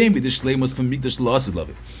leidach kshem with the Shleimus from Mikdash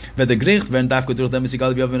Oslavi. Wenn der Gericht werden darf durch dem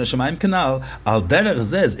egal wie auf einer Shemayim Kanal, al der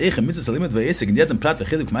zeh ich mitzvah salimut ve'esig in jedem Platz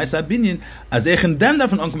Chelek Masei Binyan, als ich in dem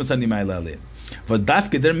davon ankommen zu Nimaila alein. But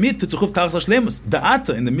dafke der mit to zukuf Tachas Shlemus. The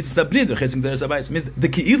ato in the mitzvah brid chesing der sabais. The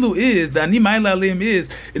keilu is the ani maila alim is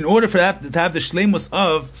in order for that to have the shlemus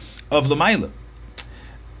of lamaila.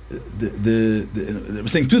 We're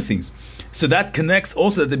saying two things. So that connects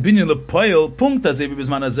also that the binyan lepoil punkta zevi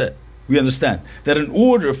bizman hazeh. We understand that in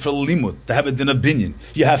order for limud to have a din of binyan,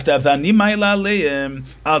 you have to have the ani maila aleim.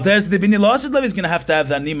 There's the binyan lasid love is going to have to have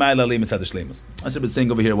the ani maila aleim inside the shlemus. As I was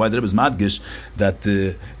saying over here, why there was madgish that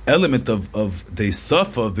the element of the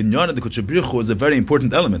safa of binyan and the kuchabrichu is a very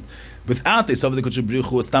important element. Without the safa of the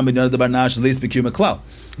kuchabrichu, it's tam binyan the barnash leis bekum a klal.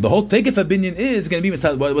 The whole takeif of binyan is going to be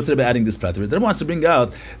mitzad. What's the Rabbi adding this prat? The Rabbi wants to bring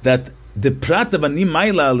out that the prat of ani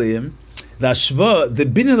maila aleim, the ashva, the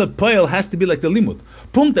binyan lepoil has to be like the limud.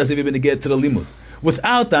 Punkt as if you're going to get to the limud.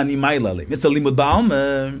 Without the ani maila aleim, it's a limud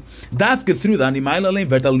ba'alma. Dafke through the ani maila aleim,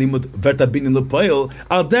 verta limud, verta binyan lepoil.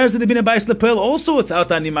 Al there's the binyan bayis lepoil also without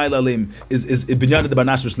the ani maila aleim is binyan the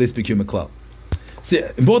barnash which leis bekum a klal. See,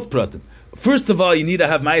 in both pratim. First of all, you need to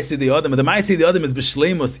have Masei-Bein, and the Masei-Bein is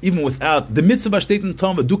b'shleimus even without the mitzvah steht in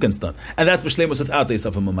Tom v'dukenstand, and that's b'shleimus without the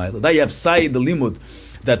Yisaf and Mamayla. That you have Sayyid the limud,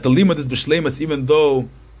 that the limud is b'shleimus even though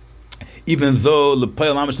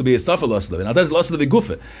lepayel mamish to be a safar loslav. Now there's loslav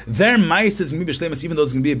gufa. Their mice is going to be b'shleimus even though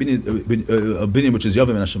it's going to be a binyan which is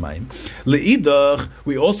yavim and hashemayim. Leidach,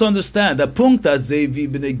 we also understand that punkta zevi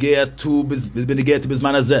b'negea to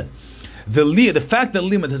bizman hazeh. The fact that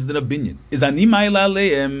limit has been a binyan is ani maila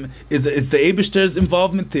aleim is the Eibishter's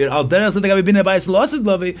involvement here. Al deras that the binyan bayis losid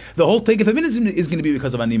lavi. The whole take of a binyan is going to be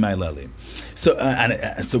because of ani maila aleim.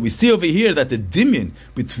 So we see over here that the dimyan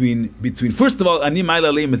between first of all ani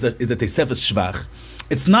maila aleim is the tesefes shvach.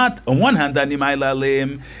 It's not on one hand ani maila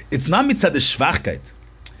aleim. It's not mitzad the shvachkeit.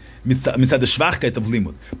 Mitzad the shvachkeit of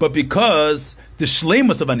limud, but because the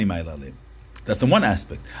shleimus of ani maila aleim. That's in one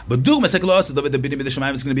aspect. But the binyan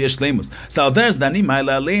b'deshamayim is going to be a shleimus. So there's the ani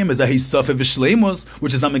maila aleim is a hisafe v'shleimus,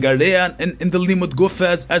 which is amigareya in the limud guf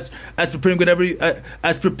as preparing whatever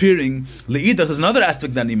as preparing. Le'idah, there's another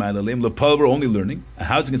aspect that ani maila aleim lepel we're only learning, and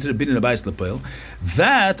how is it considered binyan abayis lepel?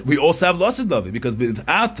 That we also have losid lavi because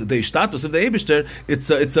without the status of the Eibishter,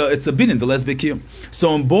 it's a binyan the lesbikiyum.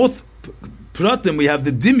 So in both pratim we have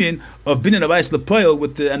the dimyan of binyan abayis lepel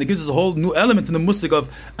and it gives us a whole new element in the musik of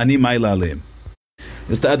ani maila aleim.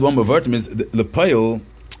 Just to add one more word, means the pile.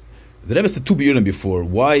 The Rebbe said two biyurim before.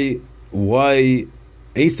 Why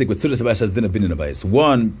Asik with Tzuras Abayis has dinner binyan abayis?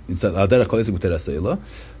 One, mitzad al derech kol Asik with Teras Seila.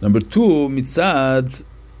 Number two, mitzad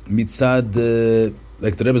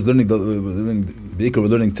like the Rebbe is learning we're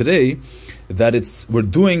learning today that we're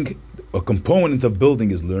doing a component of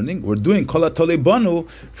building is learning. We're doing kol hatolei banu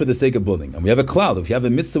for the sake of building, and we have a cloud. If you have a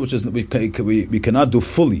mitzvah which is we cannot do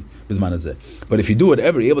fully bizman hazeh, but if you do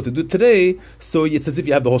whatever you're able to do today, so it's as if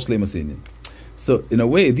you have the whole shleimus inyan. So in a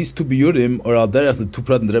way, these two biyurim or al derech the two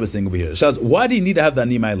pratim the Rebbe is saying over here. Shaz, why do you need to have the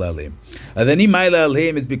ani maila aleim? The ani maila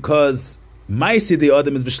aleim is because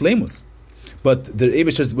Masei-Bein is b'shleimus. but the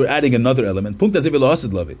Eibishers, we're adding another element. Punkt as if it lost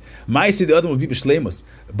Lavi. My see the other one would be B'Shleimus,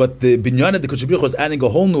 but the Binyan the Kodesh Baruch Hu is adding a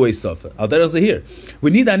whole new way Safa. Al Derech Zeh here.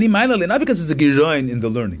 We need Ani Ma'ila not because it's a giroin in the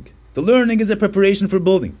learning. The learning is a preparation for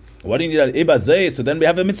building. Why do you need an Ibazeh? So then we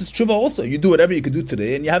have a mitzvah tshuva also. You do whatever you could do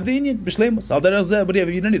today, and you have the Iyun B'Shleimus. Al Derech Zeh, but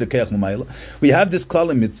you don't need a Keach Ma'ila. We have this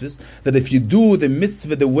klal in mitzvahs that if you do the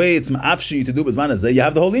mitzvah the way it's ma'afshi you to do B'Zman Hazeh, you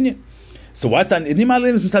have the whole Iyun. So what's that? Ani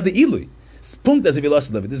Ma'ila is inside the Ilui. Punkt as if you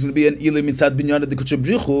lost Levi. This is going to be an Ilui mitzad binyan de Kodesh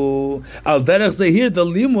Baruch Hu. Al Derech Zeh here, the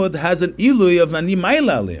limud has an Ilui of Ani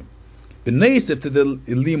Ma'ila alim. B'neisef to the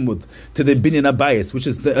limud, to the binyan abayis, which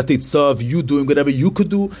is the atitzah of you doing whatever you could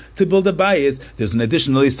do to build a bayis. There's an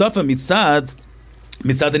additional isafa mitzad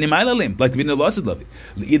Ani Ma'ila alim, like the binyan lost Levi.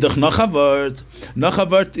 L'idach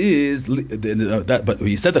nachavart is that, but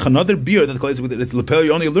he said another beer that calls with it's lepel.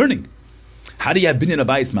 You're only learning. How do you have binyan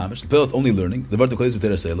abayis mamish? The pill is only learning. The vertical is with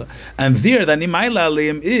terasela, and there the animayla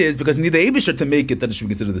alim is because you need the Eibusher to make it that it should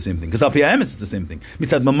be considered the same thing. Because al piyamis is the same thing.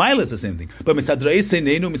 Mitzad mamayla is the same thing. But mitzad reis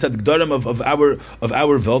seinenu, mitzad gdarim of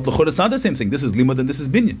our veld, l'chor is not the same thing. This is limud and this is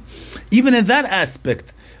binyan. Even in that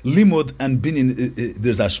aspect, limud and binyan,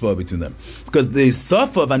 there's ashva between them because the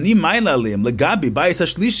safa of ani mayla alim legabi bayis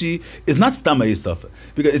hashlishi is not stama yisafa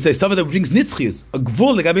because it's a safa that brings nitzchias. A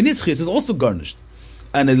gvul legabi nitzchias is also garnished.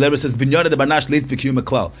 And the Rebbe says, "Binyara de banash leis b'kiyum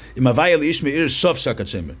meklal. Im avaya leish meir shav shakat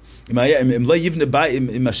shemer. Im lo yivne bay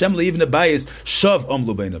im Hashem lo yivne bayis shav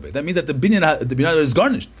omlu beinabe." That means that the binyara is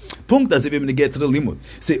garnished. Punkt as if you're going to get to the limud.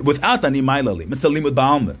 See, without ani mailalim, it's a limud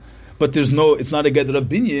ba'alme. But there's no, it's not a get of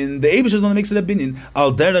binyan. The Eibush is not makes it a binyan.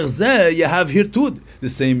 Al derech zeh, you have here too the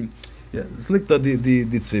same. Yeah, it's like the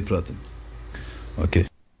tzvei pratim. Okay.